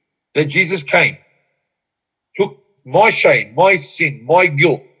 That Jesus came, took my shame, my sin, my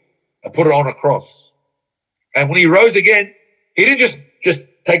guilt, and put it on a cross. And when he rose again, he didn't just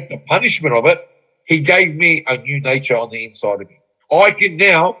take the punishment of it. He gave me a new nature on the inside of me. I can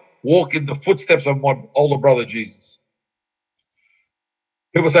now walk in the footsteps of my older brother Jesus.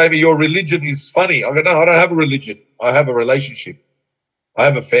 People say to me, your religion is funny. I go, no, I don't have a religion. I have a relationship. I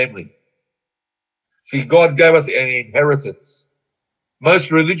have a family. See, God gave us an inheritance.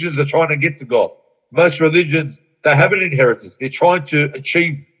 Most religions are trying to get to God. Most religions, they have an inheritance. They're trying to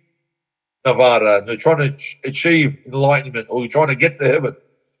achieve Nirvana. They're trying to achieve enlightenment, or they're trying to get to heaven.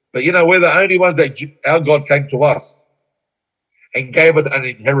 But you know, we're the only ones that our God came to us and gave us an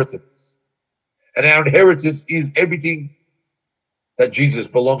inheritance. And our inheritance is everything that Jesus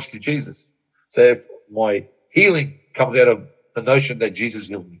belongs to Jesus. So if my healing comes out of the notion that Jesus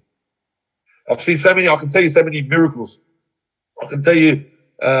healed me. I've seen so many, I can tell you so many miracles. I can tell you,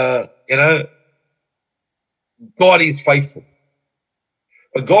 you know, God is faithful.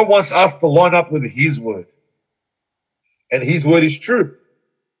 But God wants us to line up with his word. And his word is true.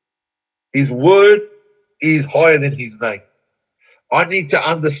 His word is higher than his name. I need to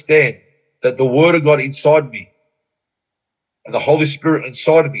understand that the word of God inside me and the Holy Spirit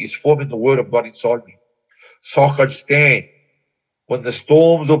inside of me is forming the word of God inside me. So I can stand. When the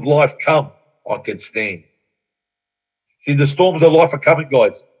storms of life come, I can stand. See, the storms of life are coming,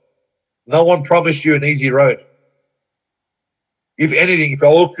 guys. No one promised you an easy road. If anything, if I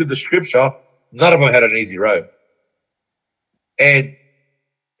look through the scripture, none of them had an easy road. And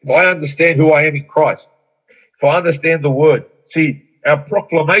if I understand who I am in Christ, if I understand the word, see, our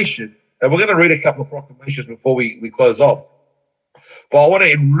proclamation, and we're going to read a couple of proclamations before we close off. But I want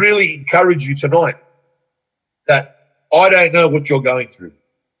to really encourage you tonight that I don't know what you're going through,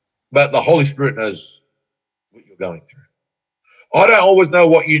 but the Holy Spirit knows what you're going through. I don't always know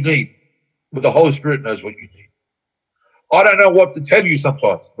what you need, but the Holy Spirit knows what you need. I don't know what to tell you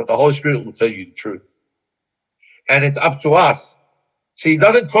sometimes, but the Holy Spirit will tell you the truth. And it's up to us. See, it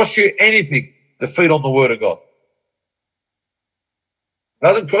doesn't cost you anything to feed on the word of God. It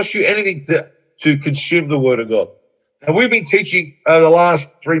doesn't cost you anything to consume the word of God. And we've been teaching over the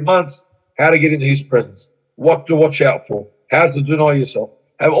last 3 months how to get into his presence, what to watch out for, how to deny yourself,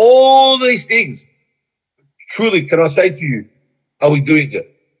 have all these things. Truly, can I say to you, are we doing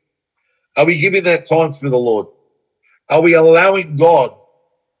it? Are we giving that time for the Lord? Are we allowing God?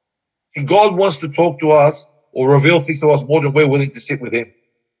 If God wants to talk to us or reveal things to us more than we're willing to sit with him.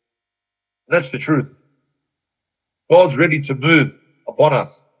 That's the truth. God's ready to move upon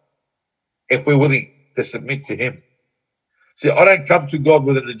us if we're willing to submit to him. See, I don't come to God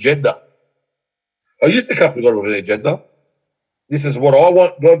with an agenda. I used to come to God with an agenda. This is what I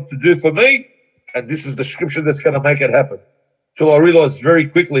want God to do for me, and this is the scripture that's going to make it happen. Till I realized very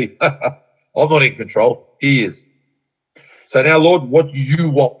quickly, I'm not in control. He is. So now, Lord, what do you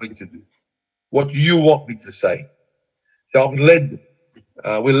want me to do? What do you want me to say? So I'm led.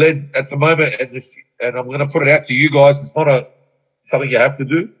 We're led at the moment, and I'm going to put it out to you guys. It's not something you have to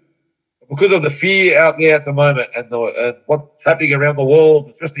do. Because of the fear out there at the moment and what's happening around the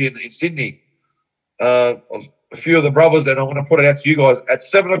world, especially in Sydney, a few of the brothers, and I'm going to put it out to you guys, at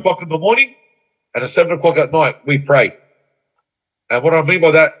 7 o'clock in the morning and at 7 o'clock at night, we pray. And what I mean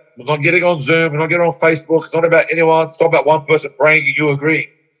by that, we're not getting on Zoom, we're not getting on Facebook, it's not about anyone, it's not about one person praying and you agreeing.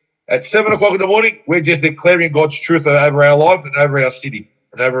 At 7 o'clock in the morning, we're just declaring God's truth over our life and over our city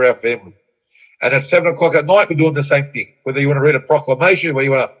and over our family. And at 7 o'clock at night, we're doing the same thing. Whether you want to read a proclamation, whether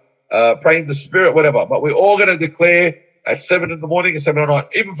you want to pray in the Spirit, whatever. But we're all going to declare at 7 in the morning and 7 at night,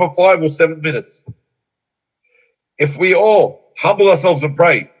 even for 5 or 7 minutes. If we all humble ourselves and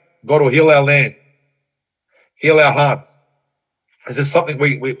pray, God will heal our land, heal our hearts. This is something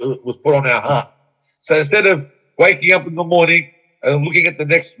we was put on our heart. So instead of waking up in the morning and looking at the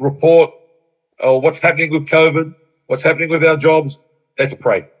next report or what's happening with COVID, what's happening with our jobs, let's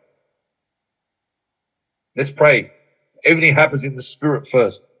pray. Let's pray. Everything happens in the Spirit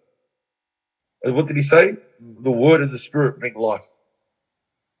first. And what did he say? The word and the Spirit bring life.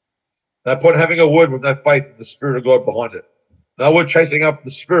 No point having a word with no faith in the Spirit of God behind it. No word chasing after the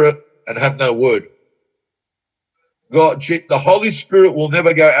Spirit and have no word. God, the Holy Spirit will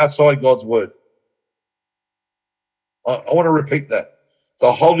never go outside God's word. I want to repeat that.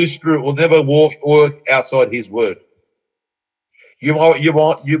 The Holy Spirit will never work outside his word. You might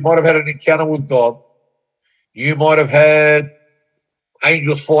have had an encounter with God. You might have had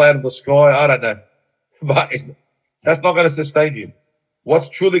angels fall out of the sky. I don't know. But that's not going to sustain you. What's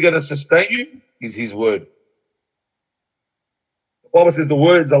truly going to sustain you is his word. The Bible says the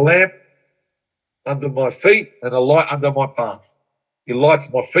word is a lamp under my feet and a light under my path. He lights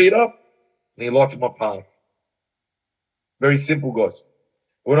my feet up and he lights my path. Very simple, guys.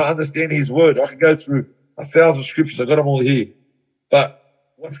 When I understand his word, I can go through 1,000 scriptures. I've got them all here. But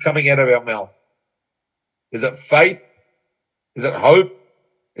what's coming out of our mouth? Is it faith? Is it hope?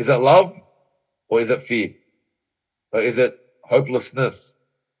 Is it love? Or is it fear? Or is it hopelessness?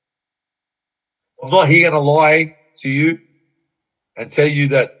 I'm not here going to lie to you and tell you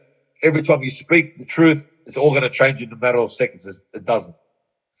that every time you speak the truth, it's all going to change in a matter of seconds. It doesn't.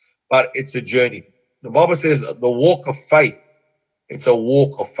 But it's a journey. The Bible says the walk of faith. It's a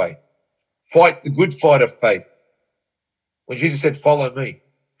walk of faith. Fight the good fight of faith. When Jesus said, follow me,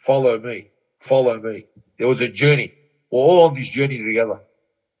 follow me, follow me, there was a journey. We're all on this journey together.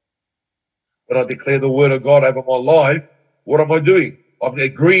 When I declare the word of God over my life, what am I doing? I'm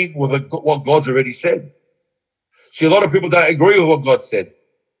agreeing with what God's already said. See, a lot of people don't agree with what God said.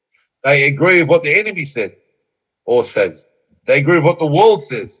 They agree with what the enemy said or says. They agree with what the world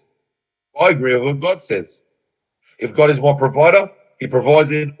says. I agree with what God says. If God is my provider, he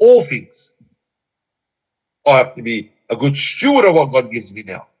provides in all things. I have to be a good steward of what God gives me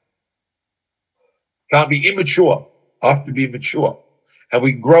now. Can't be immature. I have to be mature. And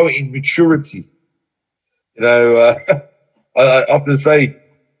we grow in maturity. You know, I often say,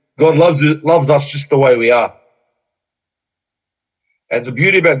 God loves us just the way we are. And the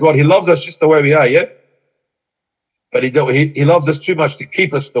beauty about God, he loves us just the way we are, yeah? But he loves us too much to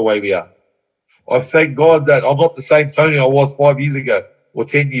keep us the way we are. I thank God that I'm not the same Tony I was 5 years ago, or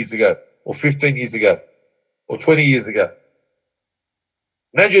 10 years ago, or 15 years ago, or 20 years ago.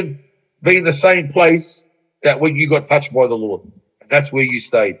 Imagine being in the same place that when you got touched by the Lord. And that's where you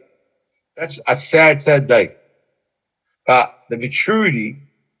stayed. That's a sad, sad day. But the maturity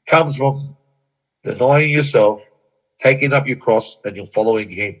comes from denying yourself, taking up your cross, and you're following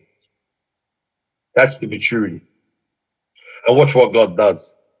him. That's the maturity. And watch what God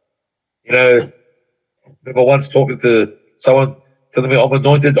does. You know, I remember once talking to someone telling me, I'm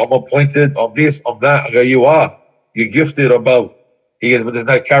anointed, I'm appointed, I'm this, I'm that. I go, you are. You're gifted above. He goes, but there's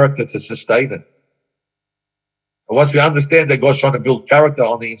no character to sustain it. And once we understand that God's trying to build character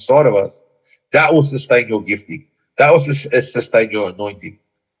on the inside of us, that will sustain your gifting. That will sustain your anointing.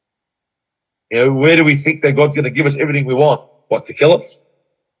 You know, where do we think that God's going to give us everything we want? What, to kill us?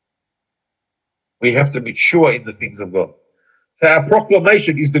 We have to mature in the things of God. So our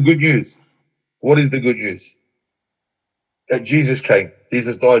proclamation is the good news. What is the good news? That Jesus came,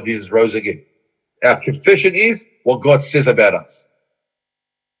 Jesus died, Jesus rose again. Our confession is what God says about us.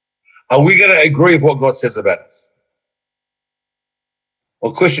 Are we going to agree with what God says about us?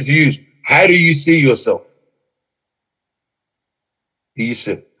 Well, question to you is, how do you see yourself? Do you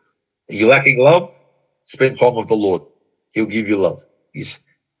see? Are you lacking love? Spend time with the Lord. He'll give you love.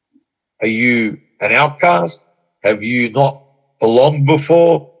 Are you an outcast? Have you not belonged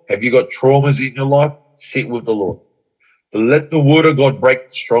before? Have you got traumas in your life? Sit with the Lord. Let the word of God break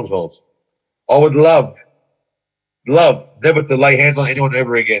the strongholds. I would love never to lay hands on anyone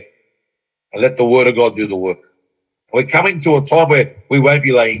ever again. And let the word of God do the work. We're coming to a time where we won't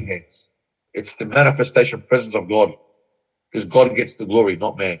be laying hands. It's the manifestation presence of God. Because God gets the glory,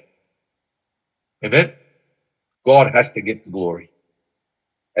 not man. Amen? God has to get the glory.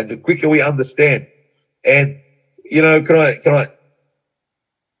 And the quicker we understand, and you know, can I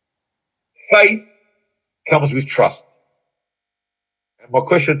faith comes with trust. And my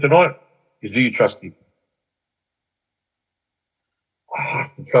question tonight is, do you trust him? I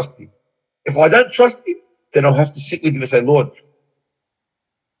have to trust him. If I don't trust him, then I'll have to sit with him and say, Lord,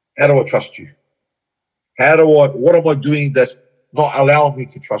 how do I trust you? What am I doing that's not allowing me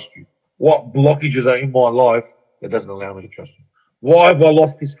to trust you? What blockages are in my life that doesn't allow me to trust you? Why have I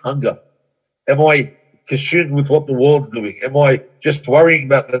lost this hunger? Am I consumed with what the world's doing? Am I just worrying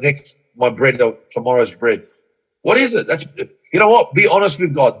about my bread or tomorrow's bread? What is it? You know what? Be honest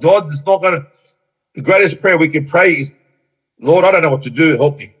with God. God is not going to, the greatest prayer we can pray is, Lord, I don't know what to do.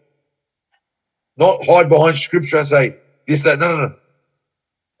 Help me. Not hide behind scripture and say this, that. No.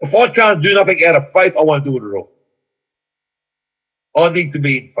 If I can't do nothing out of faith, I won't do it at all. I need to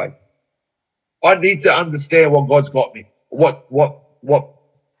be in faith. I need to understand what God's got me. What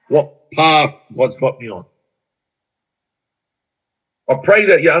path God's got me on. I pray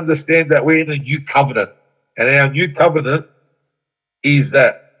that you understand that we're in a new covenant. And our new covenant is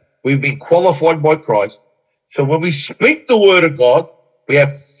that we've been qualified by Christ. So when we speak the word of God,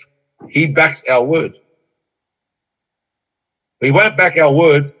 he backs our word. We won't back our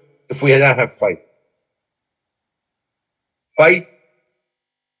word if we don't have faith. Faith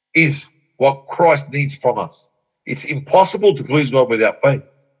is what Christ needs from us. It's impossible to please God without faith.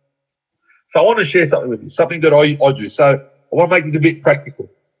 So I want to share something with you, something that I do. So I want to make this a bit practical.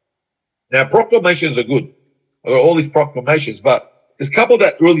 Now, proclamations are good. I've got all these proclamations, but there's a couple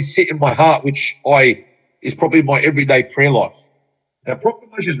that really sit in my heart, which is probably my everyday prayer life. Now,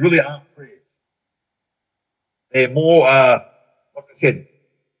 proclamations really aren't prayers. They're more, like I said,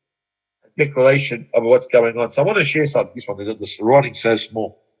 a declaration of what's going on. So I want to share something. This one, the writing's so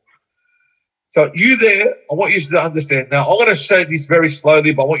small. So you there, I want you to understand. Now, I'm going to say this very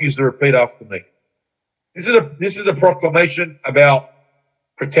slowly, but I want you to repeat after me. This is a proclamation about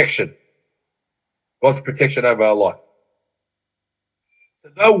protection. God's protection over our life.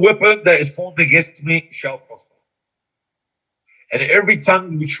 So no weapon that is formed against me shall prosper. And every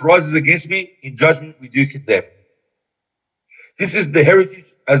tongue which rises against me in judgment we do condemn. This is the heritage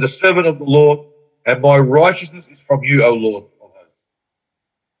as a servant of the Lord, and my righteousness is from you, O Lord.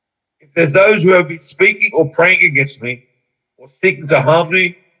 If there's those who have been speaking or praying against me, or seeking to harm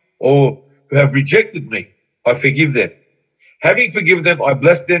me, or who have rejected me, I forgive them. Having forgiven them, I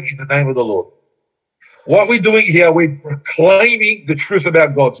bless them in the name of the Lord. What we're doing here, we're proclaiming the truth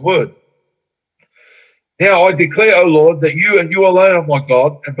about God's word. Now I declare, O Lord, that you and you alone are my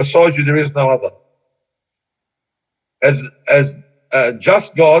God, and besides you there is no other. As a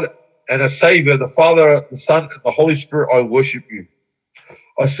just God and a Savior, the Father, the Son, and the Holy Spirit, I worship you.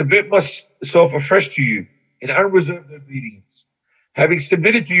 I submit myself afresh to you in unreserved obedience. Having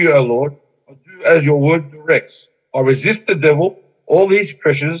submitted to you, O Lord, I do as your word directs. I resist the devil, all his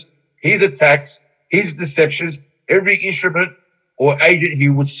pressures, his attacks, his deceptions, every instrument or agent he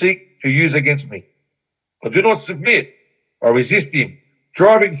would seek to use against me. I do not submit. I resist him,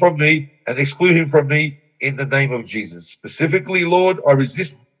 driving from me and exclude him from me in the name of Jesus. Specifically, Lord, I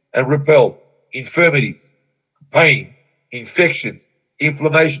resist and repel infirmities, pain, infections,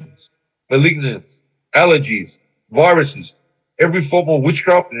 inflammations, malignancies, allergies, viruses, every form of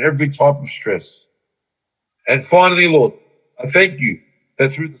witchcraft and every type of stress. And finally, Lord, I thank you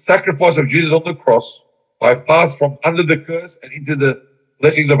that through the sacrifice of Jesus on the cross, I have passed from under the curse and into the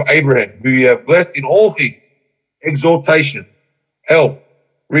blessings of Abraham, who you have blessed in all things, exaltation, health,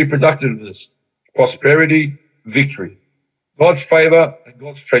 reproductiveness, prosperity, victory, God's favor and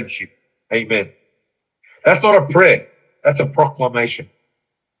God's friendship. Amen. That's not a prayer. That's a proclamation.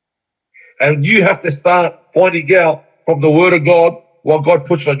 And you have to start finding out from the word of God what God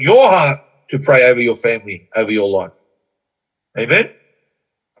puts on your heart to pray over your family, over your life. Amen.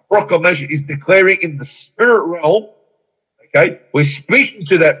 A proclamation is declaring in the spirit realm. Okay. We're speaking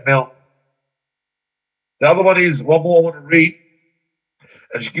to that mountain. The other one is one more I want to read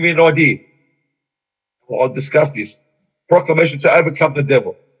and just give you an idea. Well, I'll discuss this. Proclamation to overcome the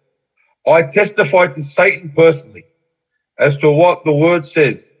devil. I testify to Satan personally as to what the word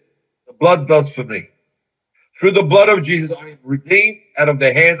says the blood does for me. Through the blood of Jesus, I am redeemed out of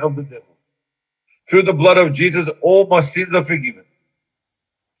the hand of the devil. Through the blood of Jesus, all my sins are forgiven.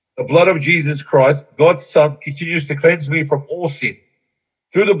 The blood of Jesus Christ, God's Son, continues to cleanse me from all sin.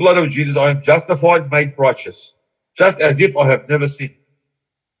 Through the blood of Jesus, I am justified, made righteous, just as if I have never sinned.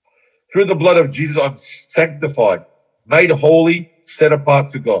 Through the blood of Jesus, I'm sanctified, made holy, set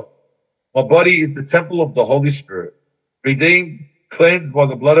apart to God. My body is the temple of the Holy Spirit, redeemed, cleansed by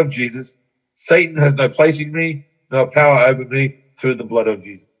the blood of Jesus. Satan has no place in me, no power over me through the blood of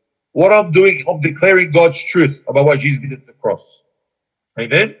Jesus. What I'm doing, I'm declaring God's truth about what Jesus did at the cross.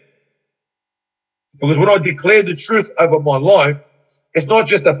 Amen? Because when I declare the truth over my life, it's not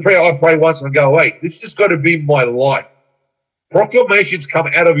just a prayer I pray once and go away. This has got to be my life. Proclamations come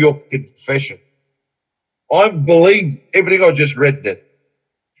out of your confession. I believe everything I just read then.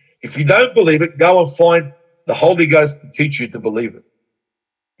 If you don't believe it, go and find the Holy Ghost to teach you to believe it.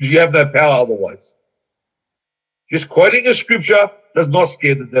 Because you have no power otherwise. Just quoting a scripture does not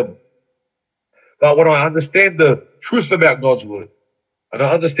scare the devil. But when I understand the truth about God's word, and I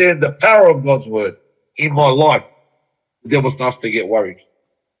understand the power of God's word in my life, the devil starts to get worried.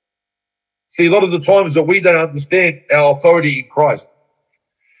 See, a lot of the times that we don't understand our authority in Christ,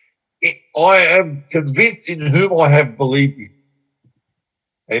 I am convinced in whom I have believed in.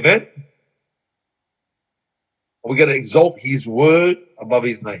 Amen? We're going to exalt his word above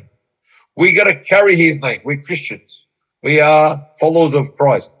his name. We're going to carry his name. We're Christians. We are followers of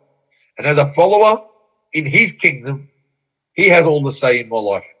Christ. And as a follower in his kingdom, he has all the say in my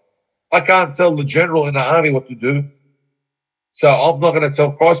life. I can't tell the general in the army what to do, so I'm not going to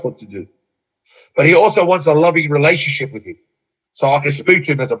tell Christ what to do. But he also wants a loving relationship with him, so I can speak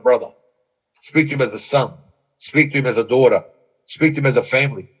to him as a brother, speak to him as a son, speak to him as a daughter, speak to him as a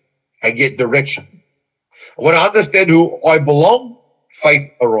family, and get direction. When I understand who I belong, faith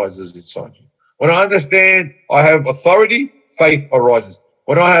arises inside you. When I understand I have authority, faith arises.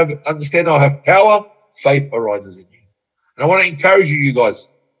 When I understand I have power, faith arises in you. And I want to encourage you guys,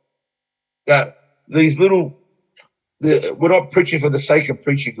 that these little, we're not preaching for the sake of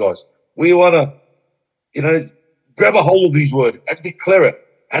preaching, guys. We want to, grab a hold of these words and declare it,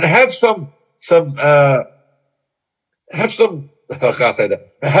 and have some I can't say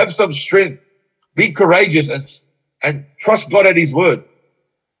that. Have some strength. Be courageous and trust God at His word.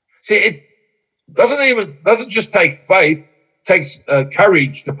 See, it doesn't just take faith. It takes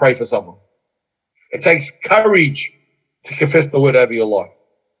courage to pray for someone. It takes courage to confess the word over your life.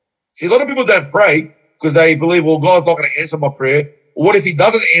 See, a lot of people don't pray because they believe, well, God's not going to answer my prayer. What if He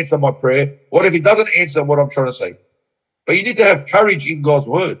doesn't answer my prayer? What if He doesn't answer what I'm trying to say? But you need to have courage in God's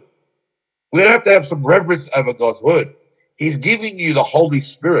word. We're going to have some reverence over God's word. He's giving you the Holy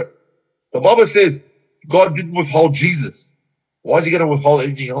Spirit. The Bible says God didn't withhold Jesus. Why is He going to withhold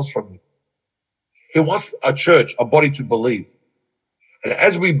anything else from you? He wants a church, a body to believe. And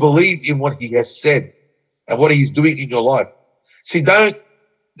as we believe in what He has said and what He's doing in your life, see, don't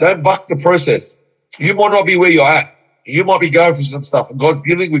buck the process. You might not be where you're at. You might be going through some stuff and God's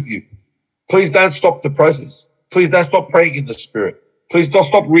dealing with you. Please don't stop the process. Please don't stop praying in the Spirit. Please don't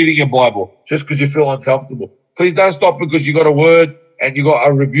stop reading your Bible just because you feel uncomfortable. Please don't stop because you got a word and you got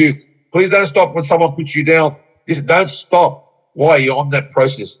a rebuke. Please don't stop when someone puts you down. Just don't stop while you're on that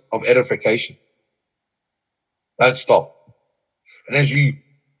process of edification. Don't stop. And as you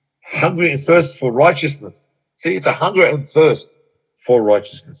hunger and thirst for righteousness, see, it's a hunger and thirst for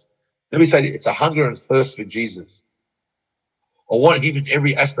righteousness. Let me say it's a hunger and thirst for Jesus. I want Him in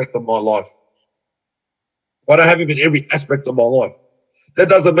every aspect of my life. I don't have Him in every aspect of my life. That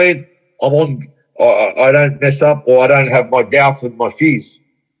doesn't mean I don't mess up or I don't have my doubts and my fears.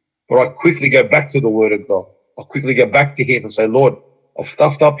 But I quickly go back to the Word of God. I quickly go back to Him and say, Lord, I've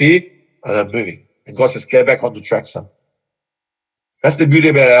stuffed up here and I'm moving. And God says, go back on the track, son. That's the beauty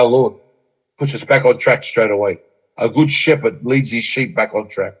about our Lord. Puts us back on track straight away. A good shepherd leads his sheep back on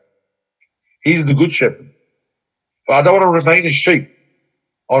track. He's the good shepherd. But I don't want to remain a sheep.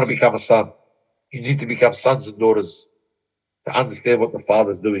 I want to become a son. You need to become sons and daughters to understand what the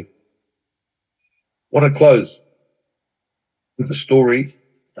Father's doing. I want to close with a story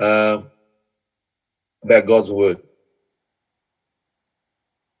about God's word.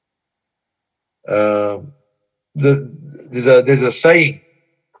 There's a saying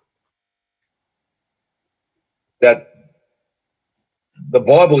that the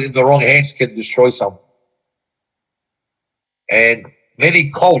Bible in the wrong hands can destroy someone. And many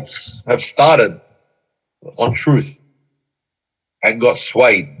cults have started on truth and got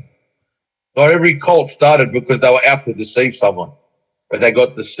swayed. Not every cult started because they were out to deceive someone, but they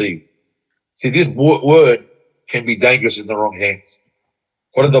got deceived. See, this word can be dangerous in the wrong hands.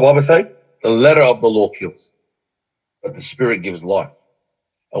 What did the Bible say? The letter of the law kills, but the Spirit gives life.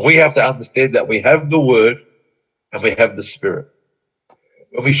 And we have to understand that we have the word and we have the Spirit.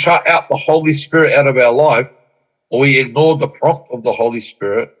 When we shut out the Holy Spirit out of our life, or we ignore the prompt of the Holy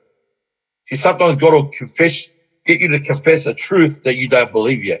Spirit, see, sometimes God will get you to confess a truth that you don't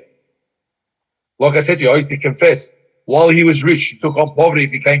believe yet. Like I said to you, I used to confess. While he was rich, he took on poverty,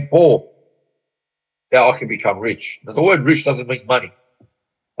 became poor. Now I can become rich. Now, the word rich doesn't mean money.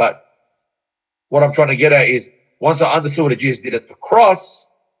 But what I'm trying to get at is, once I understood what Jesus did at the cross,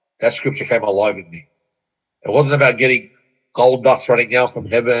 that scripture came alive in me. It wasn't about getting gold dust running down from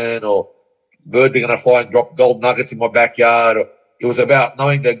heaven or birds are going to fly and drop gold nuggets in my backyard. It was about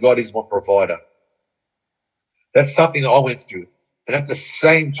knowing that God is my provider. That's something that I went through. And at the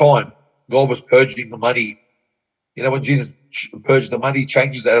same time, God was purging the money. You know, when Jesus purged the money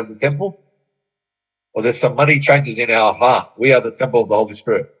changes out of the temple? Well, there's some money changes in our heart. We are the temple of the Holy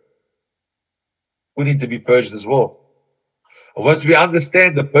Spirit. We need to be purged as well. And once we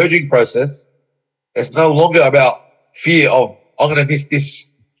understand the purging process, it's no longer about fear of, I'm going to miss this.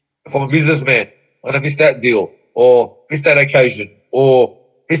 If I'm a businessman, I'm going to miss that deal, or miss that occasion, or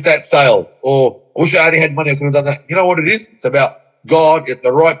miss that sale, or I wish I only had money, I could have done that. You know what it is? It's about God at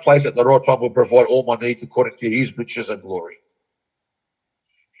the right place at the right time will provide all my needs according to His riches and glory.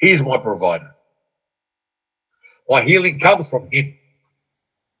 He's my provider. My healing comes from Him.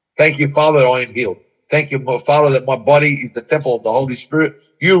 Thank you, Father, that I am healed. Thank you, Father, that my body is the temple of the Holy Spirit.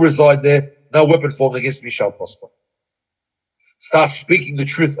 You reside there. No weapon formed against me shall prosper. Start speaking the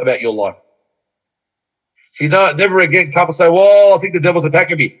truth about your life. See, no, never again come and say, well, I think the devil's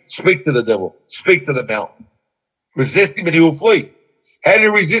attacking me. Speak to the devil. Speak to the mountain. Resist him and he will flee. How do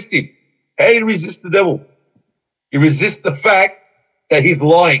you resist him? How do you resist the devil? You resist the fact that he's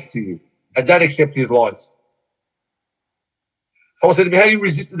lying to you, and don't accept his lies. Someone said to me, how do you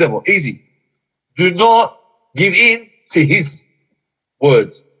resist the devil? Easy. Do not give in to his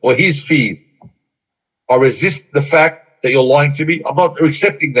words or his fears. I resist the fact that you're lying to me. I'm not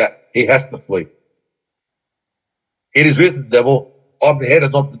accepting that. He has to flee. It is written, devil, I'm the head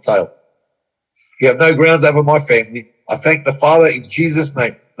and not the tail. You have no grounds over my family. I thank the Father in Jesus'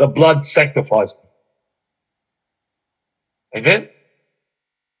 name. The blood sanctifies me. Amen?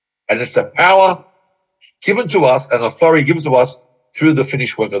 And it's a power given to us, an authority given to us through the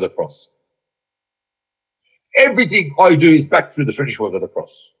finished work of the cross. Everything I do is back through the finished work of the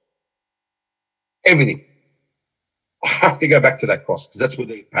cross. Everything. I have to go back to that cross because that's where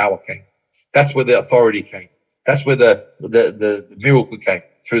the power came. That's where the authority came. That's where the miracle came,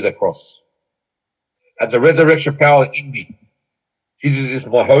 through the cross. And the resurrection power in me. Jesus is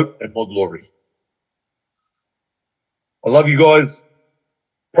my hope and my glory. I love you guys.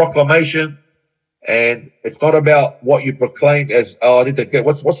 Proclamation. And it's not about what you proclaim as, I need to get,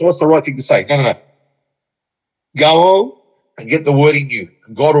 what's the right thing to say? No. Go home and get the word in you.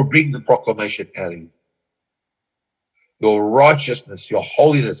 And God will bring the proclamation out of you. Your righteousness, your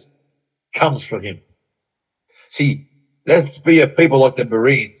holiness comes from him. See, let's be a people like the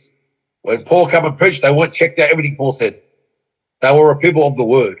Bereans. When Paul came and preached, they weren't checked out everything Paul said. They were a people of the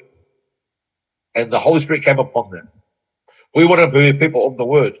word. And the Holy Spirit came upon them. We want to be a people of the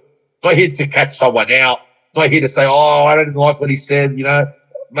word. Not here to catch someone out. Not here to say, oh, I don't like what he said, you know.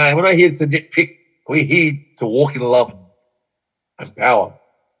 Man, we're not here to nitpick. We're here to walk in love and power.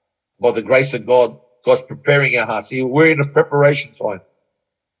 By the grace of God, God's preparing our hearts. See, we're in a preparation time.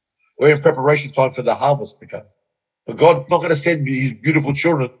 We're in preparation time for the harvest to come. But God's not going to send his beautiful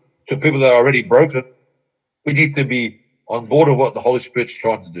children to people that are already broken. We need to be on board with what the Holy Spirit's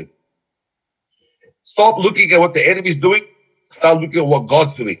trying to do. Stop looking at what the enemy's doing. Start looking at what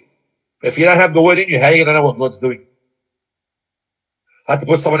God's doing. If you don't have the word in you, how are you going to know what God's doing? I had to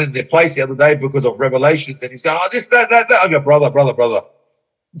put someone in their place the other day because of revelations, and he's going, oh, this, that. I go, brother.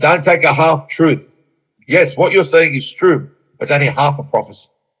 Don't take a half truth. Yes, what you're saying is true, but it's only half a prophecy.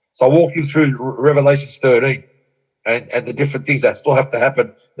 So I walked him through Revelation 13 and the different things that still have to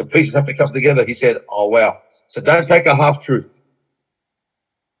happen. The pieces have to come together. He said, oh, wow. So don't take a half truth.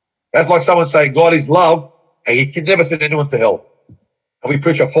 That's like someone saying God is love, and he can never send anyone to hell. And we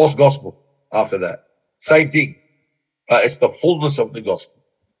preach a false gospel after that. Same thing. It's the fullness of the gospel.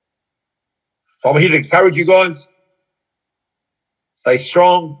 So I'm here to encourage you guys. Stay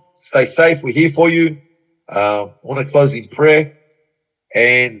strong. Stay safe. We're here for you. I want to close in prayer,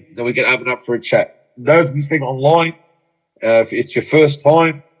 and then we can open up for a chat. Those listening online, if it's your first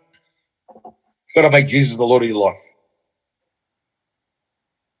time, you've got to make Jesus the Lord of your life.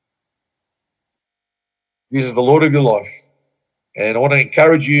 Jesus is the Lord of your life. And I want to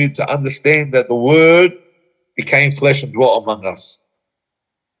encourage you to understand that the Word became flesh and dwelt among us.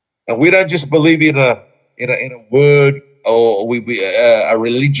 And we don't just believe in a word or a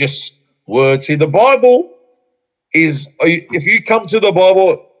religious word. See, the Bible is, if you come to the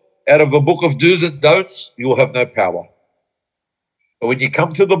Bible out of a book of do's and don'ts, you will have no power. But when you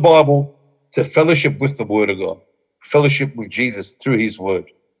come to the Bible to fellowship with the Word of God, fellowship with Jesus through his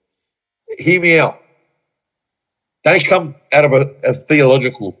Word, hear me out. Don't come out of a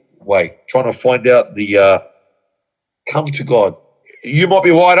theological way, trying to find out come to God. You might be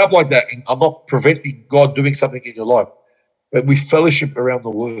wired up like that. I'm not preventing God doing something in your life, but we fellowship around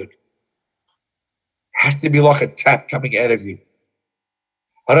the Word. It has to be like a tap coming out of you.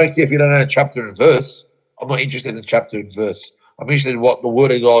 I don't care if you don't know chapter and verse. I'm not interested in chapter and verse. I'm interested in what the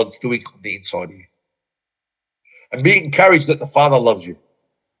Word of God's doing on the inside of you. And be encouraged that the Father loves you.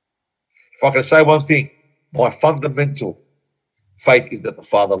 If I can say one thing, my fundamental faith is that the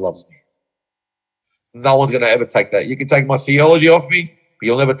Father loves me. No one's going to ever take that. You can take my theology off me, but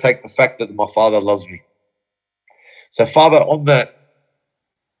you'll never take the fact that my Father loves me. So, Father, on that,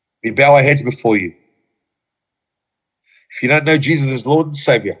 we bow our heads before you. If you don't know Jesus as Lord and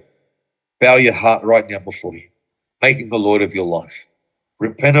Savior, bow your heart right now before you. Make him the Lord of your life.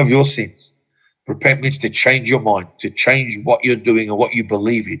 Repent of your sins. Repent means to change your mind, to change what you're doing and what you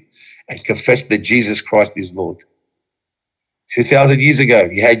believe in, and confess that Jesus Christ is Lord. 2,000 years ago,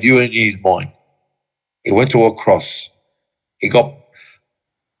 he had you in his mind. He went to a cross. He got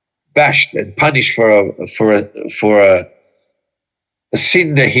bashed and punished for a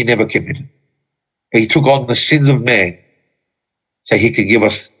sin that he never committed. He took on the sins of man so he could give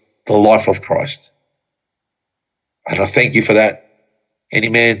us the life of Christ. And I thank you for that. Any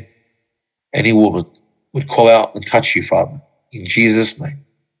man, any woman would call out and touch you, Father, in Jesus' name.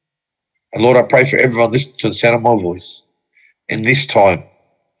 And Lord, I pray for everyone listening to the sound of my voice. in this time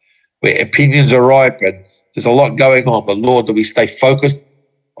where opinions are ripe and there's a lot going on. But Lord, that we stay focused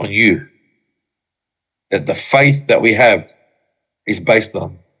on you, that the faith that we have is based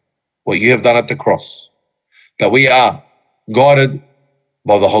on what you have done at the cross, that we are guided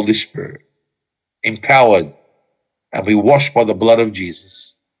by the Holy Spirit, empowered, and we washed by the blood of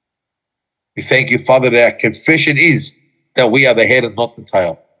Jesus. We thank you, Father, that our confession is that we are the head and not the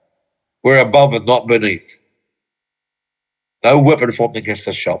tail. We're above and not beneath. No weapon formed against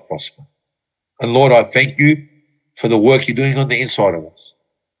us shall prosper. And Lord, I thank you for the work you're doing on the inside of us.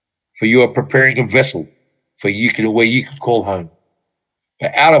 For you are preparing a vessel for where you can call home.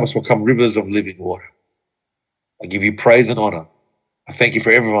 But out of us will come rivers of living water. I give you praise and honor. I thank you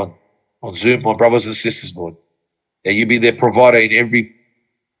for everyone on Zoom, my brothers and sisters, Lord, that you be their provider in every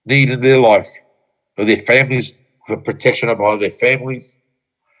need in their life, for their families, for protection of their families,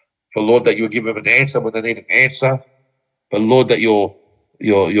 for Lord, that you'll give them an answer when they need an answer, but Lord, that your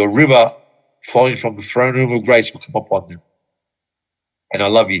river flowing from the throne room of grace will come upon them. And I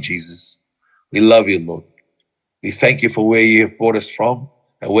love you, Jesus. We love you, Lord. We thank you for where you have brought us from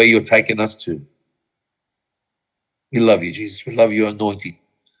and where you're taking us to. We love you, Jesus. We love your anointing.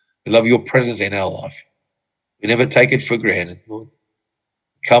 We love your presence in our life. We never take it for granted, Lord.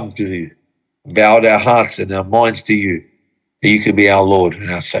 Come to you. Bowed our hearts and our minds to you, that you can be our Lord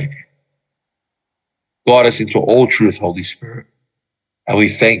and our Savior. Guide us into all truth, Holy Spirit. And we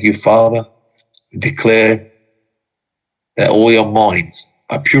thank you, Father. We declare that all your minds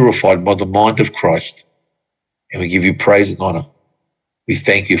are purified by the mind of Christ. And we give you praise and honor. We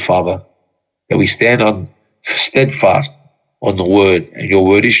thank you, Father, that we stand on steadfast on the word, and your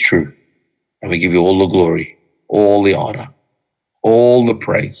word is true. And we give you all the glory, all the honor, all the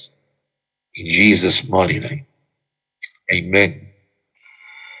praise. In Jesus' mighty name. Amen.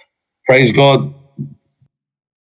 Praise God.